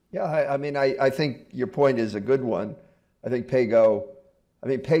 Bruce? Yeah, I think your point is a good one. I think PAYGO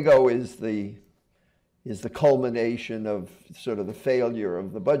is the culmination of sort of the failure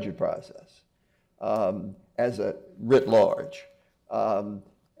of the budget process as a writ large,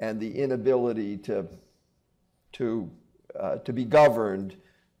 and the inability to be governed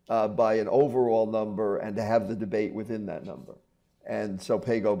by an overall number and to have the debate within that number. And so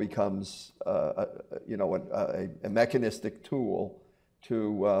PAYGO becomes a mechanistic tool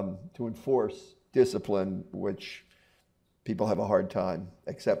to enforce discipline, which people have a hard time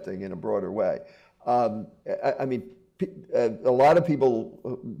accepting in a broader way. A lot of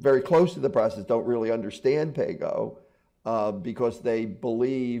people very close to the process don't really understand PAYGO because they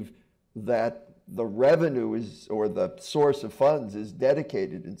believe that the revenue is, or the source of funds is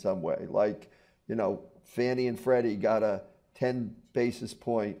dedicated in some way. Like, Fannie and Freddie got a 10 basis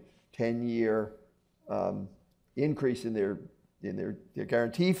point, 10-year increase in their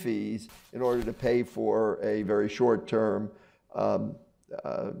guarantee fees in order to pay for a very short-term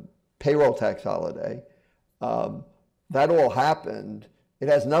payroll tax holiday. That all happened. It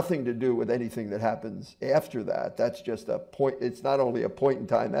has nothing to do with anything that happens after that. That's just a point. It's not only a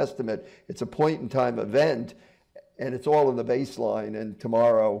point-in-time estimate, it's a point-in-time event, and it's all in the baseline. And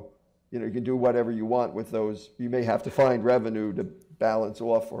tomorrow, you can do whatever you want with those. You may have to find revenue to balance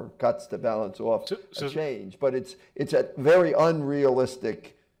off, or cuts to balance off a change. But it's a very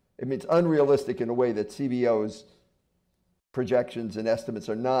unrealistic. It's unrealistic in a way that CBO's projections and estimates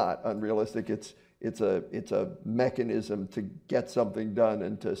are not unrealistic. It's a mechanism to get something done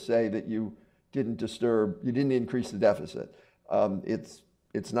and to say that you didn't increase the deficit.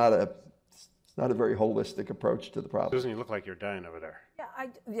 It's not a very holistic approach to the problem. Susan, you look like you're dying over there.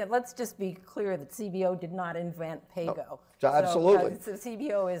 Yeah, let's just be clear that CBO did not invent PAYGO. Absolutely. So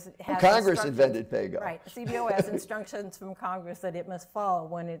CBO has Congress invented PAYGO. Right. CBO has instructions from Congress that it must follow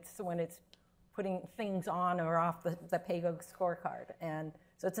when it's putting things on or off the PAYGO scorecard. And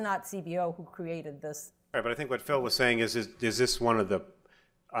so it's not CBO who created this. Right, but I think what Phil was saying is this one of the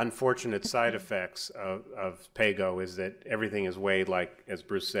unfortunate side effects of PAYGO is that everything is weighed, like, as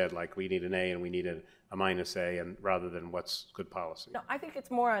Bruce said, like we need an A and we need a minus A, and rather than what's good policy. No, I think it's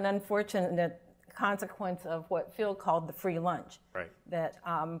more an unfortunate consequence of what Phil called the free lunch. Right. That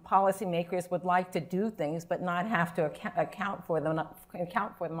policymakers would like to do things but not have to account for them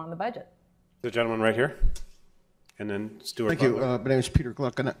on the budget. The gentleman right here. And then Stuart. Thank you. My name is Peter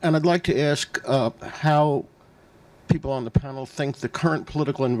Gluck, and I'd like to ask how people on the panel think the current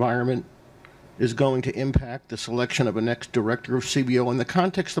political environment is going to impact the selection of a next director of CBO. And the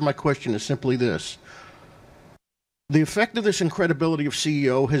context of my question is simply this. The effectiveness and credibility of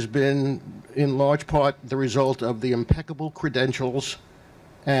CEO has been, in large part, the result of the impeccable credentials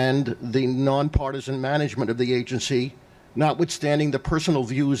and the nonpartisan management of the agency, notwithstanding the personal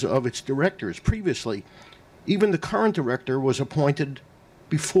views of its directors previously. Even the current director was appointed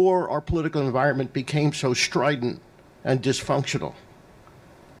before our political environment became so strident and dysfunctional.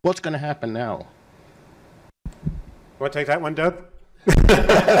 What's going to happen now? Want to take that one, Doug?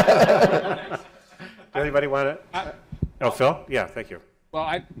 Does anybody want to? Oh, Phil? Yeah, thank you. Well,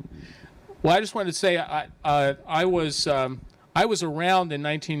 I just wanted to say I was around in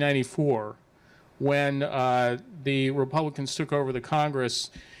 1994 when the Republicans took over the Congress,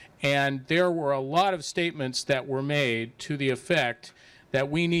 and there were a lot of statements that were made to the effect that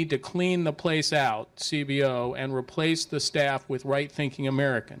we need to clean the place out, CBO, and replace the staff with right-thinking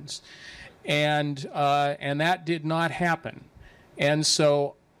Americans, and that did not happen, and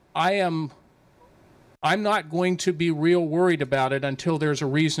so I'm not going to be real worried about it until there's a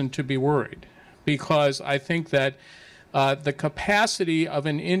reason to be worried, because I think that the capacity of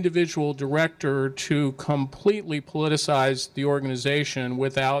an individual director to completely politicize the organization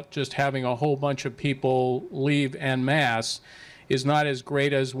without just having a whole bunch of people leave en masse is not as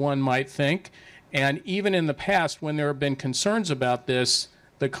great as one might think. And even in the past, when there have been concerns about this,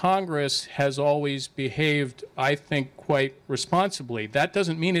 the Congress has always behaved, I think, quite responsibly. That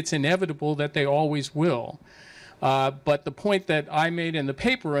doesn't mean it's inevitable that they always will. But the point that I made in the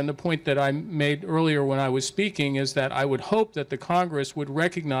paper and the point that I made earlier when I was speaking is that I would hope that the Congress would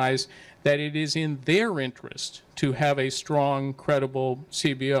recognize that it is in their interest to have a strong, credible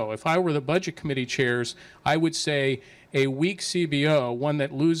CBO. If I were the Budget Committee chairs, I would say a weak CBO, one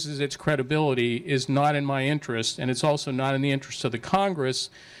that loses its credibility, is not in my interest, and it's also not in the interest of the Congress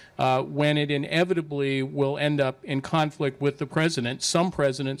when it inevitably will end up in conflict with the president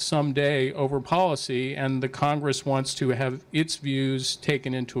someday over policy, and the Congress wants to have its views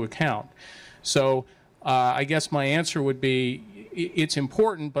taken into account. So I guess my answer would be it's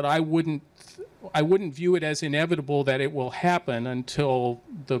important, but I wouldn't view it as inevitable that it will happen until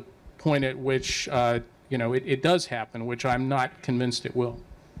the point at which it does happen, which I'm not convinced it will.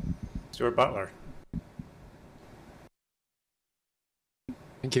 Stuart Butler.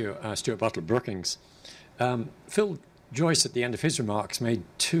 Thank you, Stuart Butler, Brookings. Phil Joyce, at the end of his remarks, made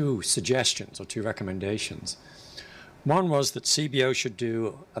two suggestions or two recommendations. One was that CBO should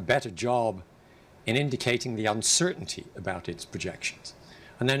do a better job in indicating the uncertainty about its projections.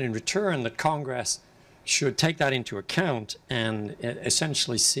 And then in return, that Congress should take that into account and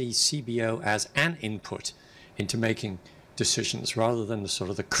essentially see CBO as an input into making decisions rather than the sort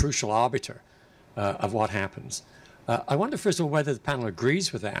of the crucial arbiter of what happens. I wonder, first of all, whether the panel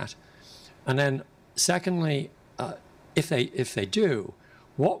agrees with that. And then secondly, if they do,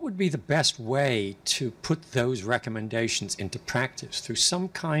 what would be the best way to put those recommendations into practice through some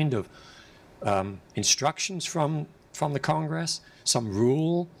kind of instructions from the Congress, some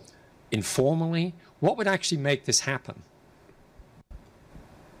rule, informally? What would actually make this happen?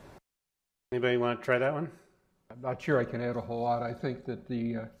 Anybody want to try that one? I'm not sure I can add a whole lot. I think that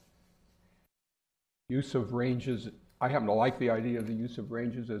the use of ranges, I happen to like the idea of the use of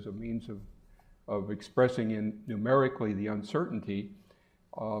ranges as a means of expressing numerically the uncertainty.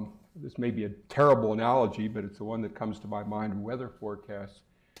 This may be a terrible analogy, but it's the one that comes to my mind, weather forecasts.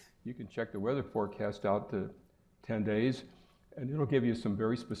 You can check the weather forecast out to 10 days, and it'll give you some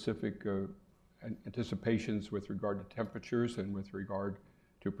very specific anticipations with regard to temperatures and with regard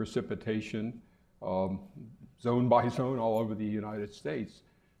to precipitation, zone by zone all over the United States.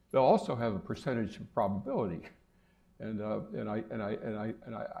 They'll also have a percentage of probability, and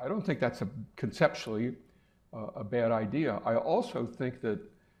I don't think that's conceptually a bad idea. I also think that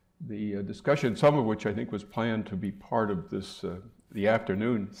the discussion, some of which I think was planned to be part of this the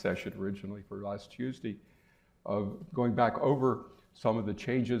afternoon session originally for last Tuesday, of going back over some of the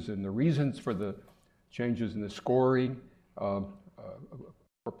changes and the reasons for the changes in the scoring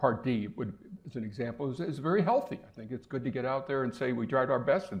for Part D, as an example, is very healthy. I think it's good to get out there and say we tried our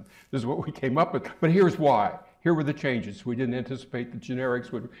best and this is what we came up with, but here's why. Here were the changes. We didn't anticipate the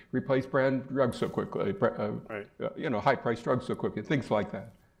generics would replace brand drugs so quickly, high-priced drugs so quickly, things like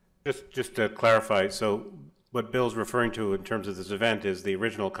that. Just to clarify, so what Bill's referring to in terms of this event is the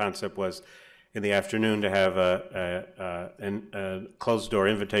original concept was in the afternoon to have a closed-door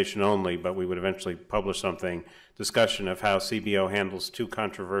invitation only, but we would eventually publish something, discussion of how CBO handles two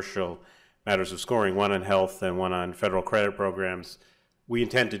controversial matters of scoring, one on health and one on federal credit programs. We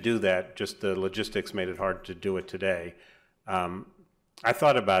intend to do that, just the logistics made it hard to do it today. I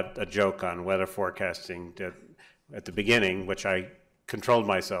thought about a joke on weather forecasting at the beginning, which I controlled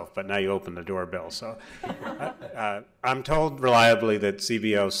myself, but now you open the doorbell. So I'm told reliably that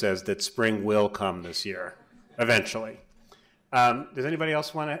CBO says that spring will come this year, eventually. Does anybody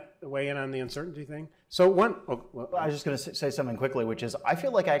else want to weigh in on the uncertainty thing? So I was just going to say something quickly, which is I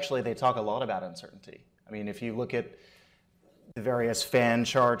feel like actually they talk a lot about uncertainty. I mean, if you look at the various fan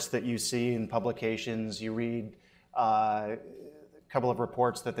charts that you see in publications, you read couple of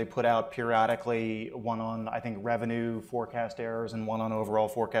reports that they put out periodically, one on, I think, revenue forecast errors and one on overall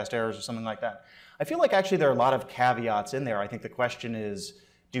forecast errors or something like that. I feel like actually there are a lot of caveats in there. I think the question is,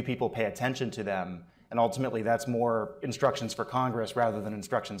 do people pay attention to them? And ultimately, that's more instructions for Congress rather than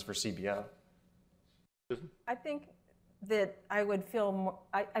instructions for CBO. I think that I would feel more,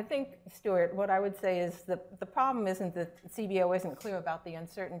 I think, Stuart, what I would say is that the problem isn't that CBO isn't clear about the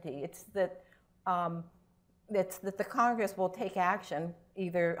uncertainty. It's that the Congress will take action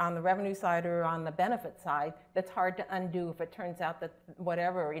either on the revenue side or on the benefit side that's hard to undo if it turns out that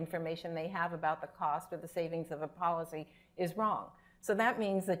whatever information they have about the cost or the savings of a policy is wrong. So that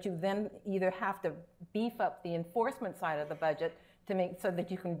means that you then either have to beef up the enforcement side of the budget to make so that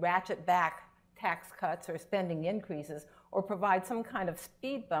you can ratchet back tax cuts or spending increases, or provide some kind of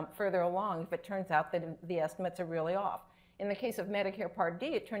speed bump further along if it turns out that the estimates are really off. In the case of Medicare Part D,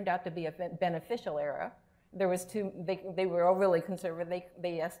 it turned out to be a beneficial error. There was they were overly conservative.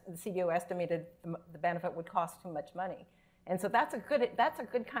 The CBO estimated the benefit would cost too much money. And so that's a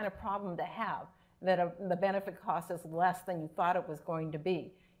good kind of problem to have, that the benefit cost is less than you thought it was going to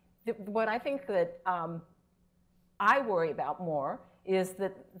be. What I think that I worry about more is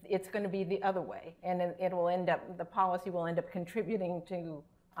that it's going to be the other way, and it will end up, the policy will end up contributing to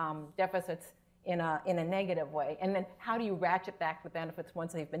deficits in a negative way. And then how do you ratchet back the benefits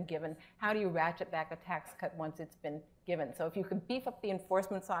once they've been given? How do you ratchet back a tax cut once it's been given? So if you could beef up the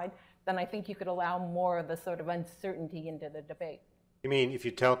enforcement side, then I think you could allow more of the sort of uncertainty into the debate. You mean if you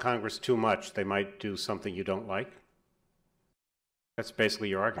tell Congress too much, they might do something you don't like? That's basically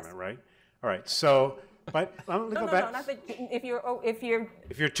your argument, right? All right, so, but let me go back. Not that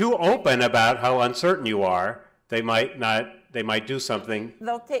if you're too open about how uncertain you are, they might do something.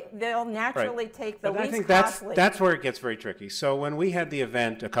 They'll naturally take the least costly. But I think that's where it gets very tricky. So when we had the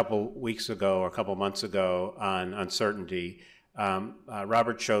event a couple weeks ago or a couple months ago on uncertainty,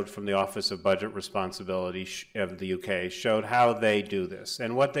 Robert Choate from the Office of Budget Responsibility of the UK showed how they do this.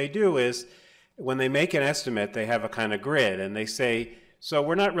 And what they do is, when they make an estimate, they have a kind of grid, and they say, so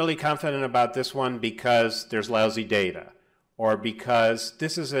we're not really confident about this one because there's lousy data, or because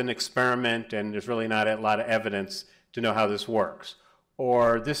this is an experiment and there's really not a lot of evidence to know how this works,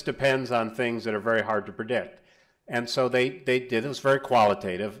 or this depends on things that are very hard to predict. And so they did, it was very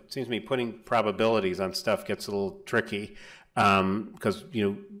qualitative. It seems to me putting probabilities on stuff gets a little tricky, because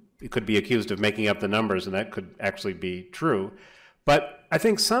it could be accused of making up the numbers, and that could actually be true. But I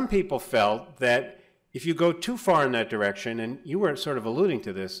think some people felt that if you go too far in that direction, and you were sort of alluding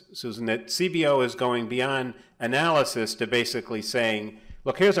to this, Susan, that CBO is going beyond analysis to basically saying,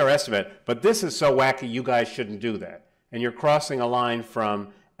 look, here's our estimate, but this is so wacky you guys shouldn't do that. And you're crossing a line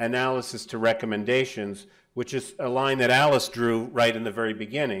from analysis to recommendations, which is a line that Alice drew right in the very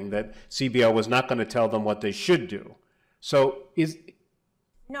beginning, that CBO was not going to tell them what they should do. So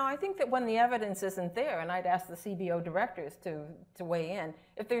No, I think that when the evidence isn't there, and I'd ask the CBO directors to weigh in,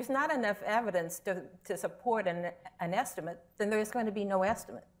 if there's not enough evidence to support an estimate, then there's going to be no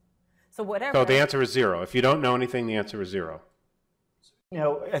estimate. So whatever. So the answer is zero. If you don't know anything, the answer is zero.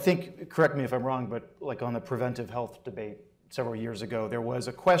 I think, correct me if I'm wrong, but like on the preventive health debate several years ago, there was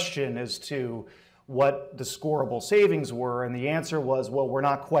a question as to what the scorable savings were, and the answer was, well, we're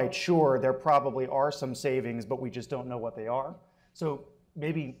not quite sure. There probably are some savings, but we just don't know what they are. So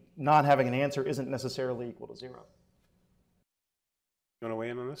maybe not having an answer isn't necessarily equal to zero. You want to weigh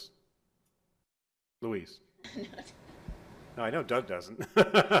in on this? Louise? No, I know Doug doesn't.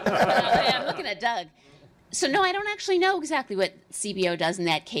 I'm looking at Doug. So no, I don't actually know exactly what CBO does in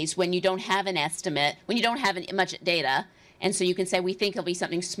that case when you don't have an estimate, when you don't have much data. And so you can say, we think it'll be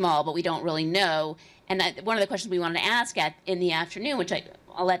something small, but we don't really know. And one of the questions we wanted to ask in the afternoon, which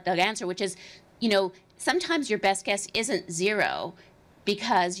I'll let Doug answer, which is, sometimes your best guess isn't zero,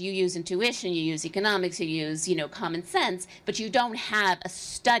 because you use intuition, you use economics, you use, common sense, but you don't have a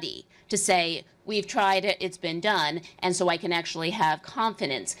study to say, we've tried it, it's been done, and so I can actually have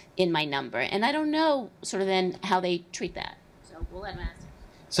confidence in my number. And I don't know sort of then how they treat that. So we'll let him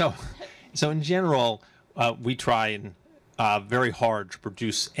answer. So in general, we try and very hard to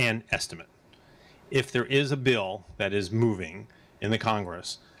produce an estimate. If there is a bill that is moving in the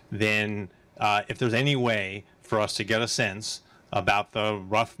Congress, then if there's any way for us to get a sense about the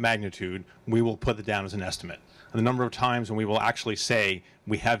rough magnitude, we will put it down as an estimate. And the number of times when we will actually say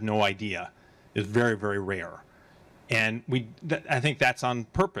we have no idea is very, very rare. And I think that's on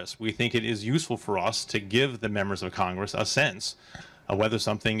purpose. We think it is useful for us to give the members of Congress a sense of whether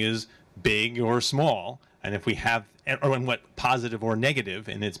something is big or small, and if we have, or in what positive or negative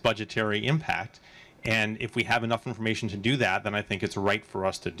in its budgetary impact. And if we have enough information to do that, then I think it's right for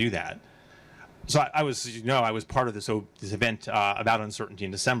us to do that. So I was, as you know, I was part of this event about uncertainty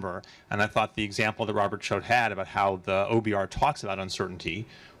in December, and I thought the example that Robert Choate had about how the OBR talks about uncertainty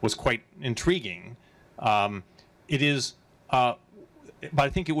was quite intriguing. It is, but I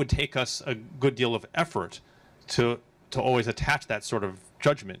think it would take us a good deal of effort to always attach that sort of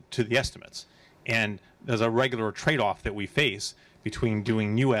judgment to the estimates. And there's a regular trade-off that we face between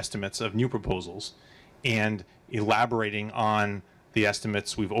doing new estimates of new proposals and elaborating on the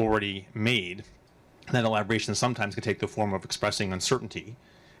estimates we've already made. And that elaboration sometimes can take the form of expressing uncertainty.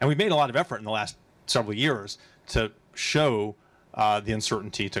 And we've made a lot of effort in the last several years to show the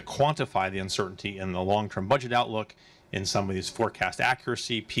uncertainty, to quantify the uncertainty in the long-term budget outlook, in some of these forecast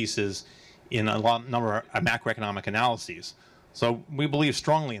accuracy pieces, in a number of macroeconomic analyses. So we believe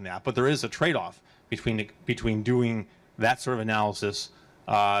strongly in that, but there is a trade-off between doing that sort of analysis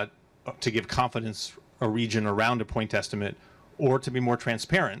to give confidence a region around a point estimate, or to be more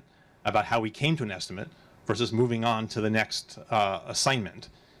transparent about how we came to an estimate versus moving on to the next assignment.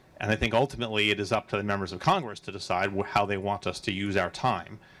 And I think ultimately it is up to the members of Congress to decide how they want us to use our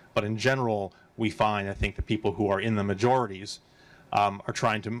time. But in general, we find, I think, the people who are in the majorities who are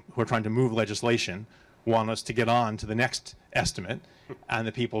trying to move legislation want us to get on to the next estimate, and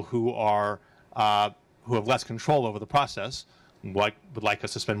the people who have less control over the process would like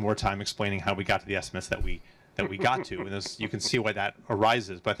us to spend more time explaining how we got to the estimates that we got to. And you can see why that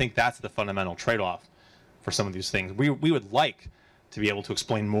arises. But I think that's the fundamental trade-off for some of these things. We would like to be able to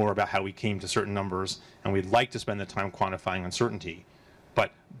explain more about how we came to certain numbers, and we'd like to spend the time quantifying uncertainty.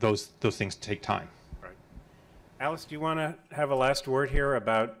 But those things take time. Right. Alice, do you want to have a last word here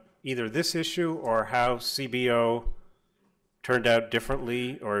about either this issue or how CBO turned out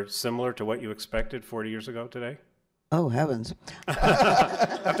differently or similar to what you expected 40 years ago today? Oh, heavens.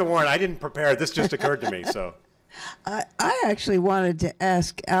 I have to warn, I didn't prepare. This just occurred to me, so. I actually wanted to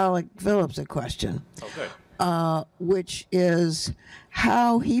ask Alec Phillips a question. Okay. Which is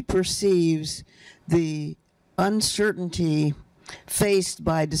how he perceives the uncertainty faced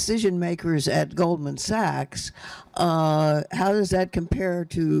by decision makers at Goldman Sachs. How does that compare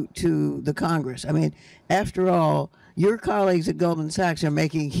to the Congress? I mean, after all, your colleagues at Goldman Sachs are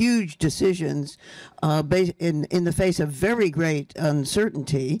making huge decisions in the face of very great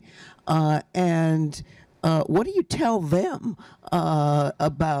uncertainty. And what do you tell them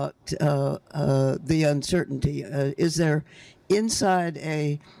about the uncertainty? Is there, inside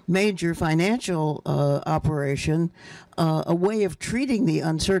a major financial operation, a way of treating the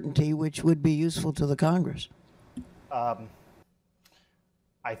uncertainty which would be useful to the Congress?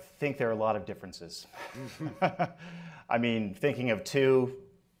 I think there are a lot of differences. I mean, thinking of two,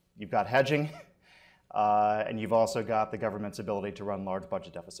 you've got hedging, and you've also got the government's ability to run large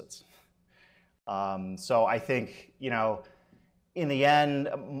budget deficits. So I think, in the end,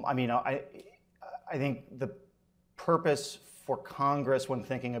 I think the purpose for Congress when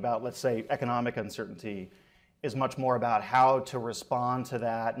thinking about, let's say, economic uncertainty is much more about how to respond to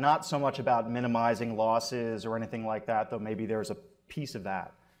that, not so much about minimizing losses or anything like that, though maybe there's a piece of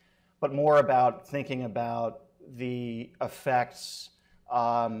that, but more about thinking about the effects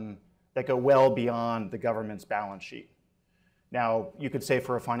that go well beyond the government's balance sheet. Now, you could say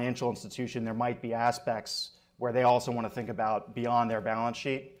for a financial institution, there might be aspects where they also want to think about beyond their balance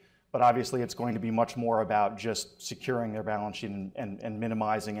sheet, but obviously it's going to be much more about just securing their balance sheet and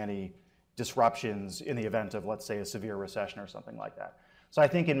minimizing any disruptions in the event of, let's say, a severe recession or something like that. So I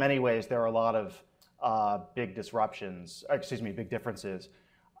think in many ways there are a lot of big differences.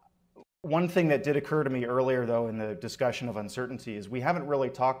 One thing that did occur to me earlier, though, in the discussion of uncertainty is we haven't really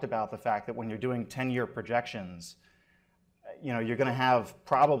talked about the fact that when you're doing 10-year projections, you're going to have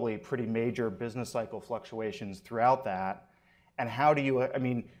probably pretty major business cycle fluctuations throughout that. And how do you,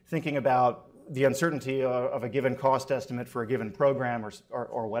 thinking about the uncertainty of a given cost estimate for a given program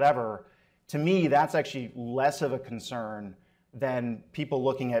or whatever, to me, that's actually less of a concern than people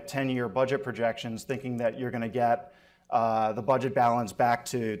looking at 10-year budget projections, thinking that you're going to get the budget balance back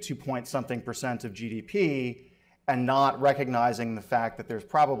to 2-point-something% of GDP, and not recognizing the fact that there's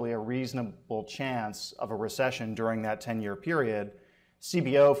probably a reasonable chance of a recession during that 10-year period.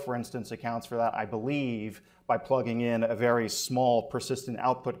 CBO, for instance, accounts for that, I believe, by plugging in a very small persistent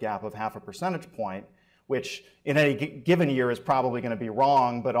output gap of 0.5 percentage point, which in any given year is probably going to be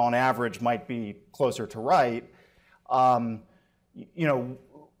wrong, but on average might be closer to right. I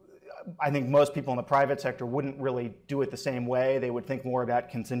think most people in the private sector wouldn't really do it the same way. They would think more about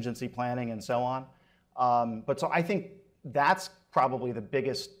contingency planning and so on. But so I think that's probably the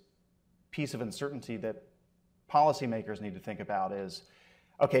biggest piece of uncertainty that policymakers need to think about is,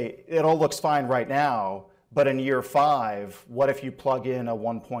 okay, it all looks fine right now, But in year 5, what if you plug in a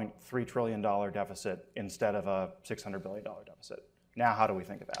 $1.3 trillion deficit instead of a $600 billion deficit? Now, how do we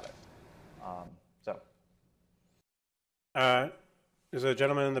think about it? There's a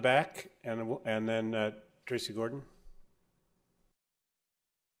gentleman in the back, and then Tracy Gordon.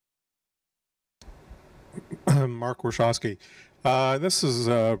 Mark Warshawski. This is,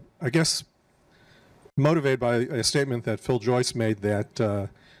 I guess, motivated by a statement that Phil Joyce made that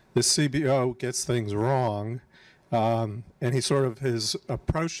the CBO gets things wrong, and his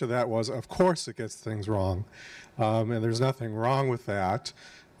approach to that was, of course it gets things wrong, and there's nothing wrong with that,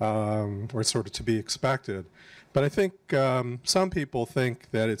 or sort of to be expected. But I think some people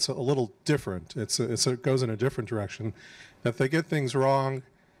think that it's a little different. It goes in a different direction, that they get things wrong,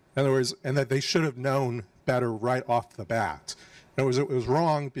 in other words, and that they should have known better right off the bat. It was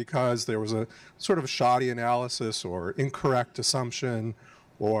wrong because there was a sort of shoddy analysis or incorrect assumption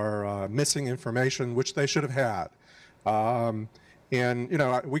or missing information, which they should have had. And,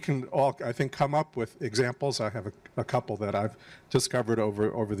 we can all, I think, come up with examples. I have a couple that I've discovered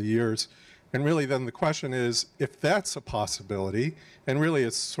over the years. And really then the question is, if that's a possibility, and really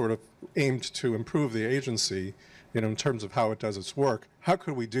it's sort of aimed to improve the agency, in terms of how it does its work, how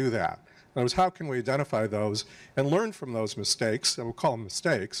could we do that? In other words, how can we identify those and learn from those mistakes, and we'll call them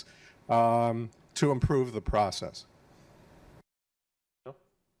mistakes, to improve the process?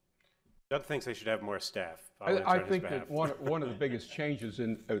 Doug thinks they should have more staff. I think that one of the biggest changes,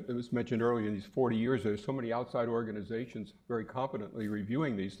 it was mentioned earlier, in these 40 years, there's so many outside organizations very competently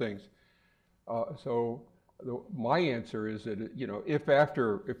reviewing these things. My answer is that,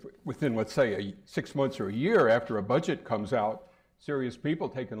 if within, let's say, 6 months or a year after a budget comes out, serious people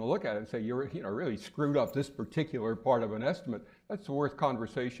taking a look at it and say, you're really screwed up this particular part of an estimate, that's worth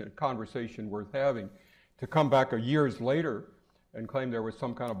conversation worth having. To come back years later and claim there was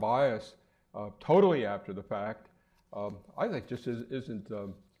some kind of bias totally after the fact, I think just isn't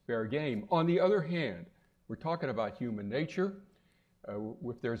fair game. On the other hand, we're talking about human nature.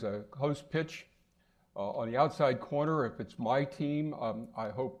 If there's a close pitch on the outside corner, if it's my team, I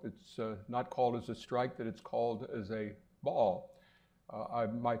hope it's not called as a strike, that it's called as a ball.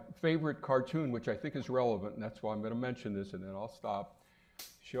 My favorite cartoon, which I think is relevant, and that's why I'm going to mention this and then I'll stop,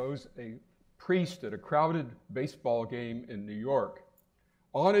 shows a priest at a crowded baseball game in New York,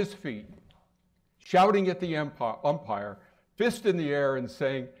 on his feet, shouting at the umpire, fist in the air and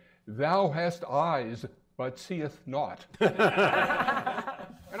saying, "Thou hast eyes, but seeth not."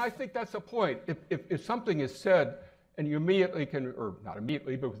 And I think that's the point. If something is said and you immediately can, or not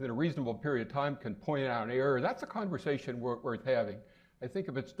immediately, but within a reasonable period of time can point out an error, that's a conversation worth having. I think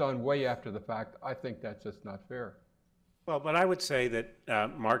if it's done way after the fact, I think that's just not fair. Well, but I would say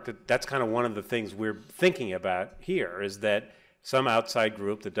that, Mark, that's kind of one of the things we're thinking about here, is that some outside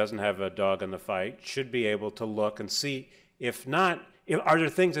group that doesn't have a dog in the fight should be able to look and see, if not, are there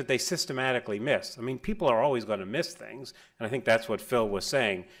things that they systematically miss? I mean, people are always going to miss things, and I think that's what Phil was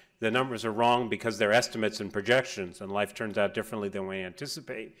saying. The numbers are wrong because they're estimates and projections, and life turns out differently than we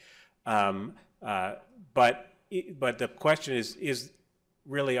anticipate. But the question is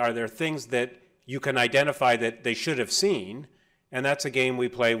really, are there things that you can identify that they should have seen? And that's a game we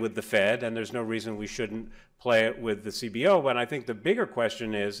play with the Fed, and there's no reason we shouldn't play it with the CBO. But I think the bigger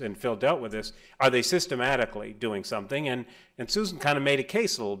question is, and Phil dealt with this, are they systematically doing something? And Susan kind of made a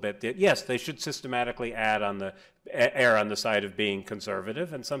case a little bit that, yes, they should systematically err on the side of being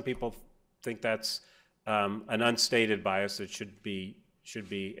conservative, and some people think that's an unstated bias that should be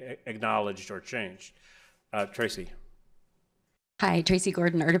acknowledged or changed. Tracy. Hi, Tracy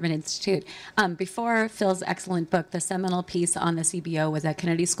Gordon, Erdman Institute. Before Phil's excellent book, the seminal piece on the CBO was a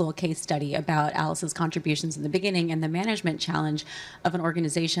Kennedy School case study about Alice's contributions in the beginning and the management challenge of an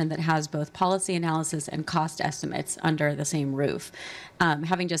organization that has both policy analysis and cost estimates under the same roof.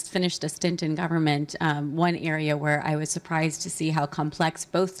 Having just finished a stint in government, one area where I was surprised to see how complex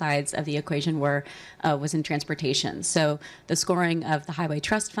both sides of the equation were was in transportation. So the scoring of the Highway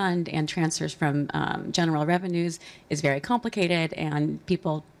Trust Fund and transfers from general revenues is very complicated, and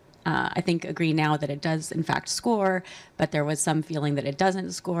people I think agree now that it does in fact score, but there was some feeling that it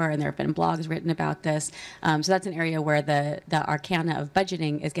doesn't score, and there have been blogs written about this. So that's an area where the arcana of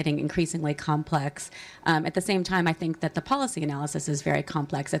budgeting is getting increasingly complex. At the same time, I think that the policy analysis is very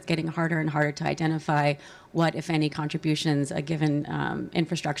complex. It's getting harder and harder to identify what, if any, contributions a given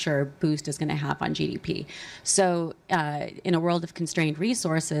infrastructure boost is going to have on GDP. So in a world of constrained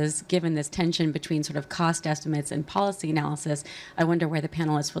resources, given this tension between sort of cost estimates and policy analysis, I wonder where the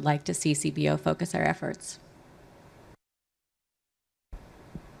panelists would like to see CBO focus our efforts.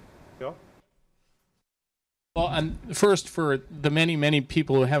 Bill? Well, first, for the many, many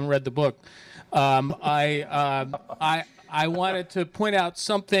people who haven't read the book, I wanted to point out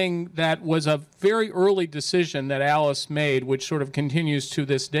something that was a very early decision that Alice made, which sort of continues to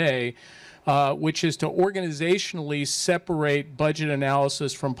this day, which is to organizationally separate budget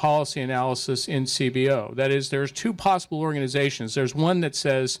analysis from policy analysis in CBO. That is, there's two possible organizations. There's one that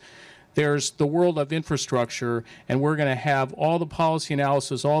says there's the world of infrastructure, and we're going to have all the policy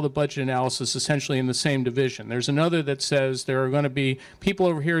analysis, all the budget analysis essentially in the same division. There's another that says there are going to be people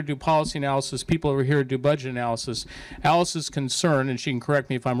over here who do policy analysis, people over here who do budget analysis. Alice's concern, and she can correct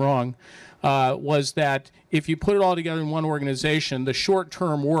me if I'm wrong, was that if you put it all together in one organization, the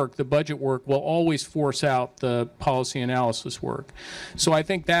short-term work, the budget work, will always force out the policy analysis work. So I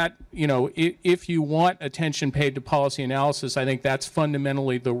think that, you know, if you want attention paid to policy analysis, I think that's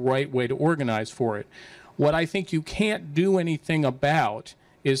fundamentally the right way to organize for it. What I think you can't do anything about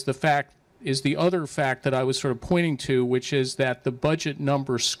is the other fact that I was sort of pointing to, which is that the budget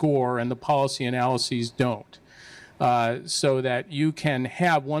numbers score and the policy analyses don't. So that you can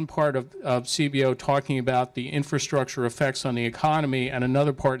have one part of CBO talking about the infrastructure effects on the economy and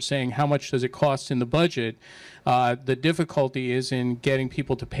another part saying how much does it cost in the budget. The difficulty is in getting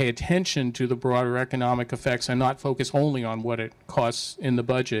people to pay attention to the broader economic effects and not focus only on what it costs in the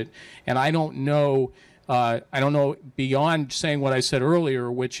budget. And I don't know beyond saying what I said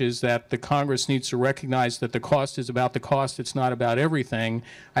earlier, which is that the Congress needs to recognize that the cost is about the cost, it's not about everything.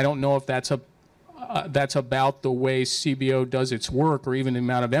 I don't know if that's about the way CBO does its work or even the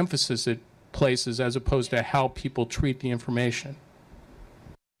amount of emphasis it places as opposed to how people treat the information.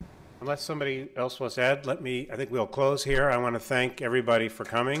 Unless somebody else wants to add, I think we'll close here. I want to thank everybody for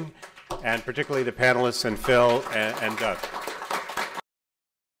coming, and particularly the panelists and Phil and Doug.